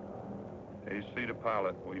ground. AC to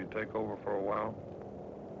pilot, will you take over for a while?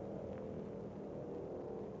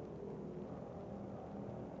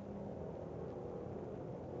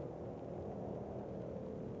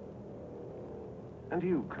 And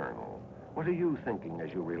you, Colonel, what are you thinking as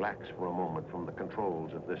you relax for a moment from the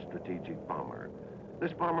controls of this strategic bomber?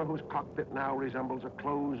 This bomber whose cockpit now resembles a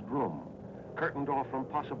closed room, curtained off from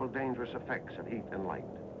possible dangerous effects of heat and light.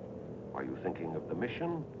 Are you thinking of the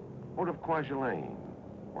mission, or of Kwajalein,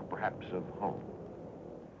 or perhaps of home?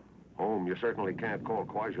 Home, you certainly can't call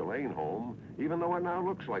Kwajalein home, even though it now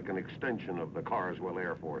looks like an extension of the Carswell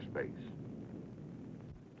Air Force Base.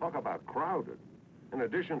 Talk about crowded. In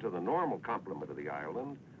addition to the normal complement of the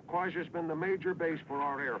island, Kwaja's been the major base for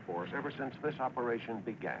our Air Force ever since this operation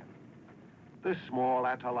began. This small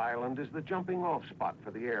atoll island is the jumping-off spot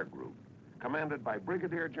for the Air Group, commanded by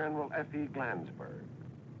Brigadier General F.E. Glansberg.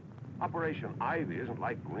 Operation Ivy isn't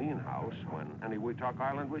like Greenhouse, when Eniwetok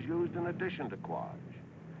Island was used in addition to Kwaj.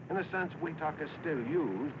 In a sense, Wetok is still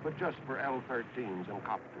used, but just for L-13s and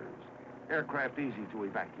copters, aircraft easy to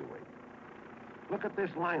evacuate. Look at this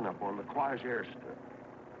lineup on the Kwaj airstrip.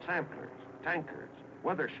 Samplers, tankers,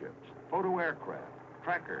 weather ships, photo aircraft,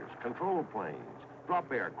 trackers, control planes,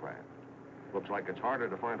 drop aircraft. Looks like it's harder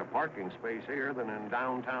to find a parking space here than in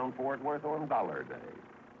downtown Fort Worth on Dollar Day.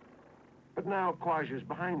 But now Kwaj is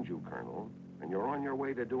behind you, Colonel, and you're on your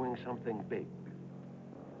way to doing something big.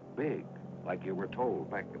 Big, like you were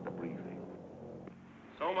told back at the briefing.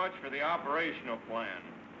 So much for the operational plan.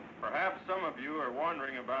 Perhaps some of you are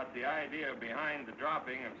wondering about the idea behind the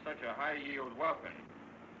dropping of such a high-yield weapon.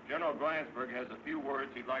 General Glansberg has a few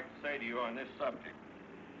words he'd like to say to you on this subject.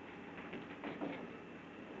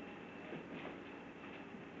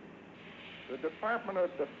 The Department of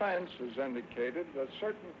Defense has indicated that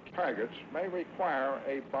certain targets may require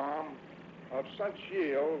a bomb of such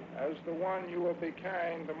yield as the one you will be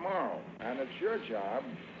carrying tomorrow. And it's your job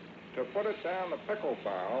to put it down the pickle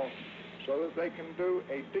barrel so that they can do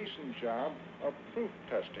a decent job of proof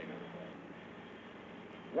testing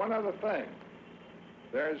it. One other thing,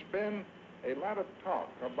 there's been a lot of talk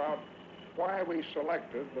about why we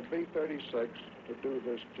selected the B-36 to do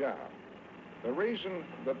this job. The reason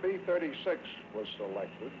the B-36 was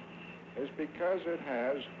selected is because it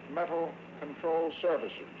has metal control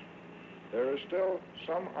surfaces. There is still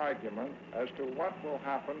some argument as to what will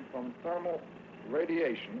happen from thermal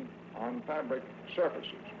radiation on fabric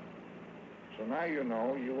surfaces. So now you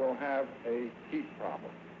know you will have a heat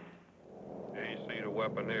problem. AC to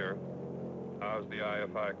Weaponeer. How's the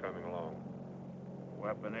IFI coming along?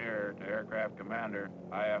 Weaponeer to aircraft commander.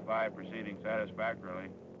 IFI proceeding satisfactorily.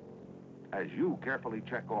 As you carefully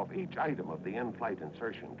check off each item of the in-flight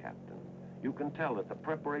insertion, Captain, you can tell that the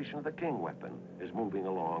preparation of the King weapon is moving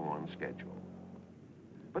along on schedule.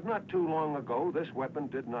 But not too long ago, this weapon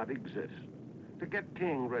did not exist. To get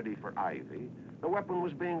King ready for Ivy, the weapon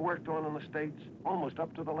was being worked on in the States almost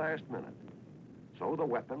up to the last minute. So the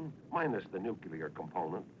weapon, minus the nuclear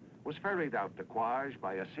component, was ferried out to Quaj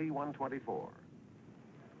by a C-124.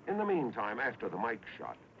 In the meantime, after the Mike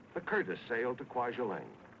shot, the Curtis sailed to Kwajalein.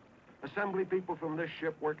 Assembly people from this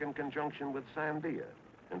ship work in conjunction with Sandia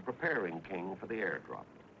in preparing King for the airdrop.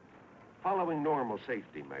 Following normal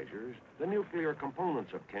safety measures, the nuclear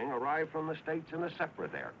components of King arrive from the States in a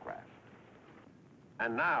separate aircraft.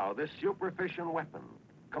 And now this superfission weapon,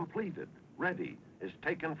 completed, ready, is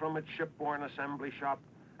taken from its shipborne assembly shop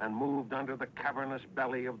and moved under the cavernous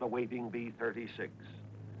belly of the waiting B-36.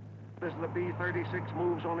 As the B-36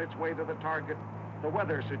 moves on its way to the target, the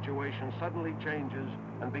weather situation suddenly changes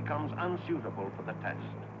and becomes unsuitable for the test.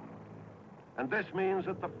 And this means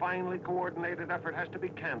that the finely coordinated effort has to be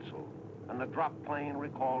canceled and the drop plane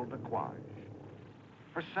recalled to Quaj.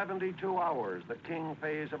 For 72 hours, the King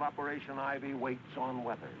phase of Operation Ivy waits on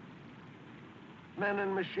weather. Men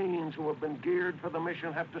and machines who have been geared for the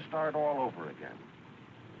mission have to start all over again.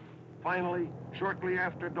 Finally, shortly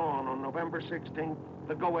after dawn on November 16th,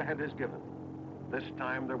 the go-ahead is given. This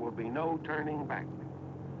time there will be no turning back.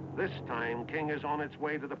 This time, King is on its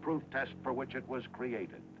way to the proof test for which it was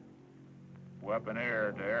created.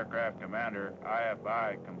 Weaponeer to aircraft commander.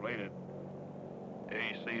 IFI completed.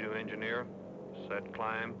 AC to engineer. Set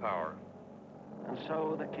climb power. And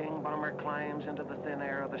so the King bomber climbs into the thin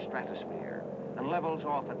air of the stratosphere and levels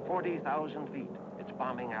off at 40,000 feet, its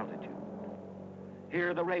bombing altitude.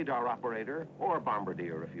 Here the radar operator, or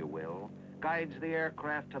bombardier if you will, guides the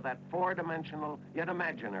aircraft to that four-dimensional yet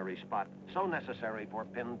imaginary spot so necessary for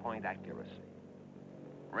pinpoint accuracy.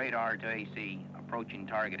 Radar to AC, approaching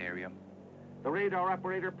target area. The radar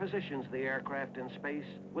operator positions the aircraft in space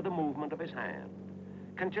with a movement of his hand,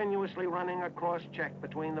 continuously running a cross-check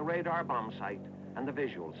between the radar bomb sight and the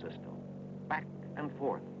visual system, back and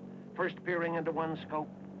forth, first peering into one scope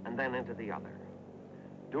and then into the other.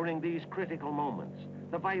 During these critical moments,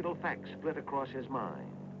 the vital facts flit across his mind.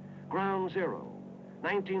 Ground zero,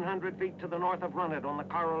 1,900 feet to the north of Runnet on the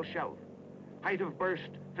Coral Shelf. Height of burst,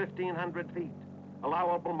 1,500 feet.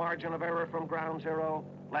 Allowable margin of error from ground zero,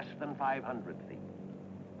 less than 500 feet.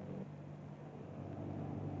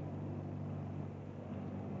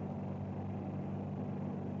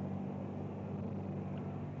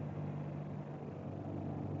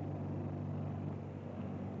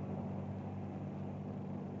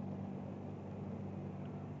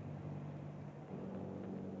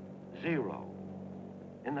 Zero.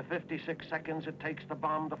 In the 56 seconds it takes the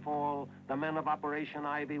bomb to fall, the men of Operation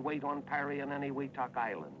Ivy wait on Parry and Eniwetok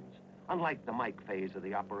Islands. Unlike the Mike phase of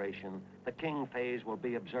the operation, the King phase will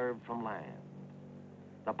be observed from land.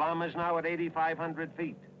 The bomb is now at 8,500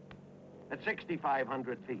 feet, at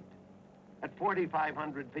 6,500 feet, at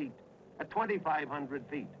 4,500 feet, at 2,500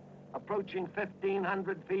 feet, approaching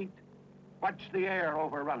 1,500 feet. Watch the air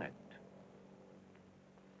overrun it.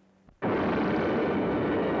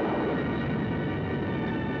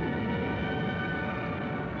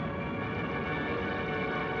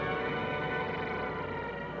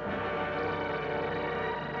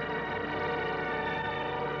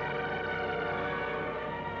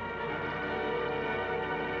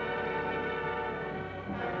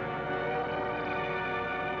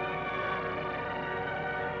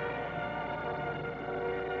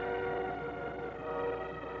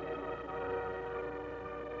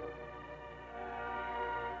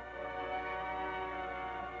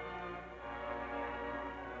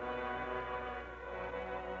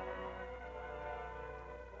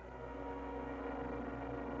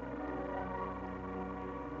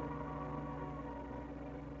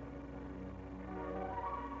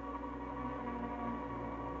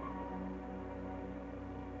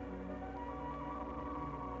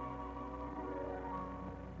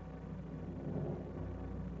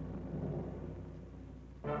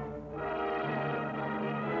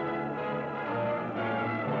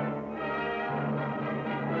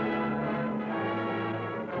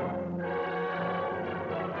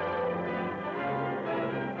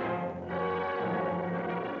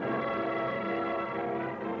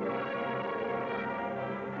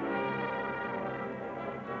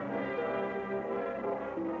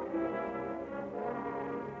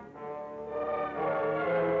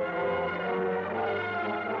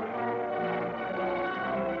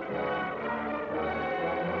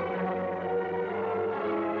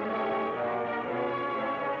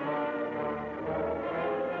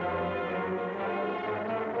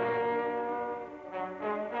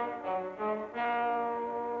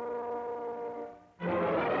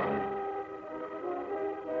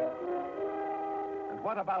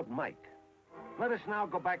 what about Mike? Let us now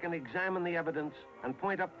go back and examine the evidence and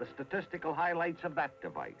point up the statistical highlights of that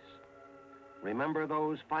device. Remember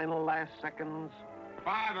those final last seconds?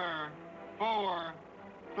 5, 4,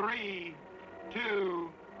 3, 2,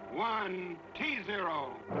 1, T0.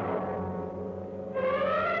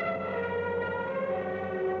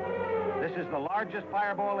 This is the largest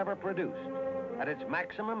fireball ever produced. At its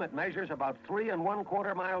maximum, it measures about 3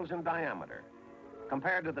 1/4 miles in diameter.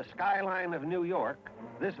 Compared to the skyline of New York,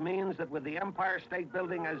 this means that with the Empire State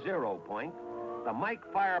Building as 0 point, the Mike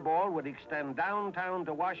fireball would extend downtown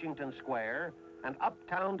to Washington Square and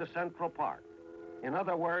uptown to Central Park. In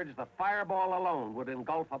other words, the fireball alone would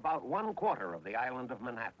engulf about 1/4 of the island of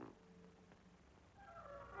Manhattan.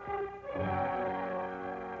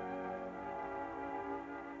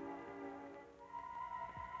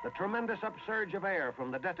 The tremendous upsurge of air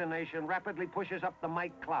from the detonation rapidly pushes up the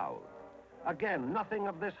Mike cloud. Again, nothing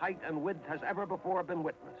of this height and width has ever before been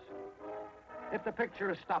witnessed. If the picture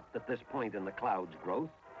is stopped at this point in the cloud's growth,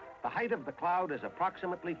 the height of the cloud is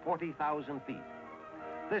approximately 40,000 feet.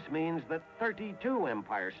 This means that 32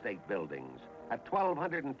 Empire State Buildings at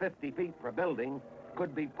 1,250 feet per building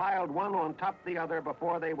could be piled one on top the other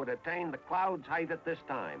before they would attain the cloud's height at this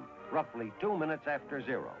time, roughly 2 minutes after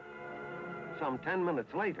 0. Some 10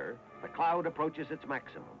 minutes later, the cloud approaches its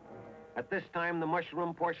maximum. At this time, the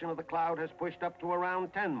mushroom portion of the cloud has pushed up to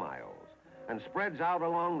around 10 miles and spreads out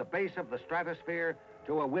along the base of the stratosphere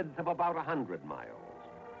to a width of about 100 miles,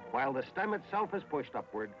 while the stem itself is pushed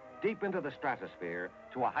upward deep into the stratosphere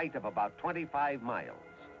to a height of about 25 miles.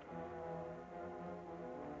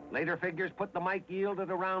 Later figures put the Mike yield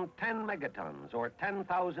at around 10 megatons, or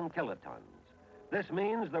 10,000 kilotons. This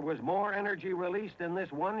means there was more energy released in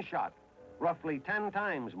this one shot, roughly 10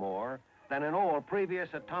 times more than in all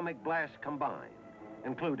previous atomic blasts combined,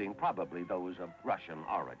 including probably those of Russian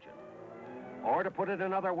origin. Or to put it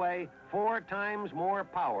another way, 4 times more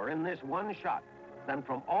power in this one shot than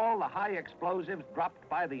from all the high explosives dropped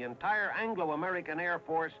by the entire Anglo-American Air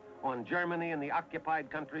Force on Germany and the occupied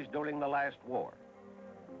countries during the last war.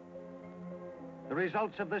 The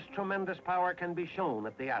results of this tremendous power can be shown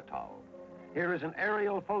at the atoll. Here is an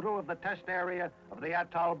aerial photo of the test area of the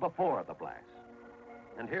atoll before the blast.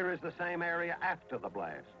 And here is the same area after the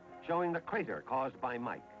blast, showing the crater caused by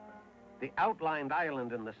Mike. The outlined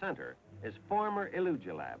island in the center is former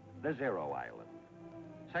Illugelab, the 0 island.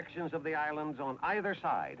 Sections of the islands on either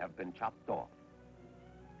side have been chopped off.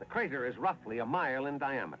 The crater is roughly a mile in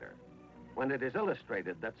diameter. When it is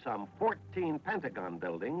illustrated that some 14 Pentagon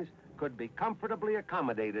buildings could be comfortably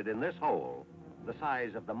accommodated in this hole, the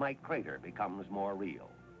size of the Mike crater becomes more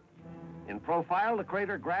real. In profile, the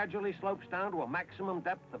crater gradually slopes down to a maximum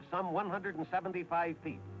depth of some 175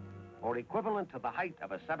 feet, or equivalent to the height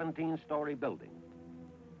of a 17-story building.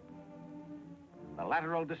 The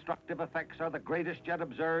lateral destructive effects are the greatest yet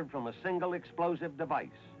observed from a single explosive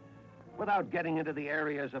device. Without getting into the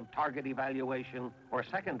areas of target evaluation or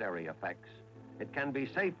secondary effects, it can be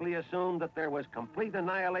safely assumed that there was complete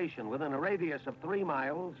annihilation within a radius of 3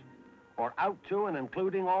 miles, or out to and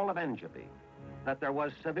including all of Enjabie, that there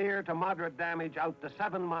was severe to moderate damage out to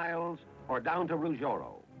 7 miles or down to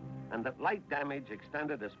Ruggiero, and that light damage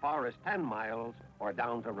extended as far as 10 miles or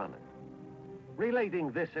down to Runnet.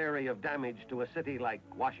 Relating this area of damage to a city like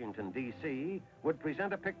Washington, D.C. would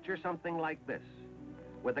present a picture something like this.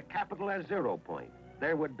 With the capital as 0 point,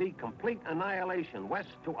 there would be complete annihilation west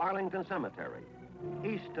to Arlington Cemetery,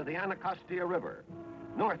 east to the Anacostia River,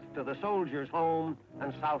 north to the Soldiers' Home,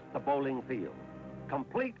 and south to Bowling Field.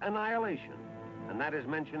 Complete annihilation, and that is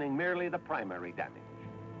mentioning merely the primary damage.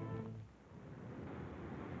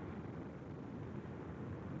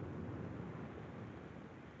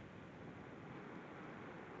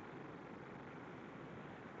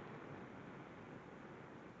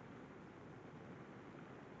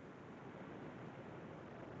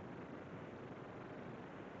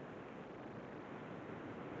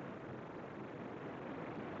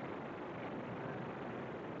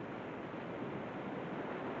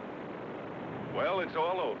 Well, it's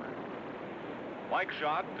all over. Mike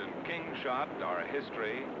shot and King shot are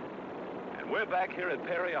history, and we're back here at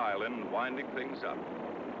Perry Island winding things up.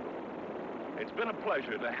 It's been a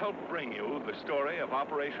pleasure to help bring you the story of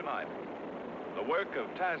Operation Ivy, the work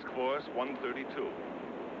of Task Force 132.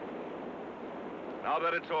 Now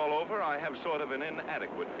that it's all over, I have sort of an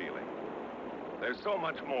inadequate feeling. There's so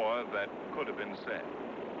much more that could have been said.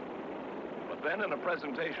 But then in a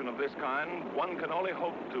presentation of this kind, one can only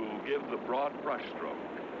hope to give the broad brushstroke.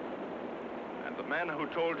 And the men who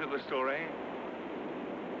told you the story,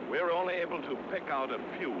 we're only able to pick out a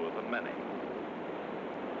few of the many.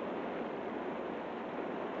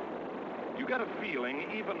 You get a feeling,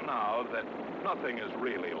 even now, that nothing is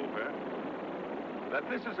really over. That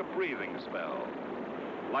this is a breathing spell,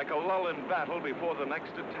 like a lull in battle before the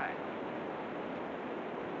next attack.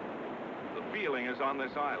 The feeling is on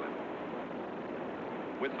this island,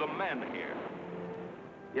 with the men here.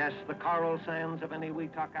 Yes, the coral sands of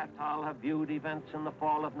Eniwetok Atoll have viewed events in the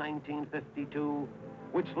fall of 1952,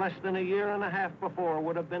 which less than a year and a half before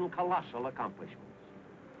would have been colossal accomplishments.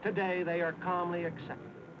 Today, they are calmly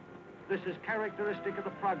accepted. This is characteristic of the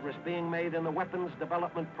progress being made in the weapons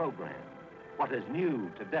development program. What is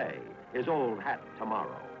new today is old hat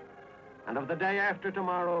tomorrow. And of the day after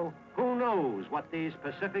tomorrow, who knows what these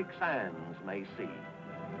Pacific sands may see?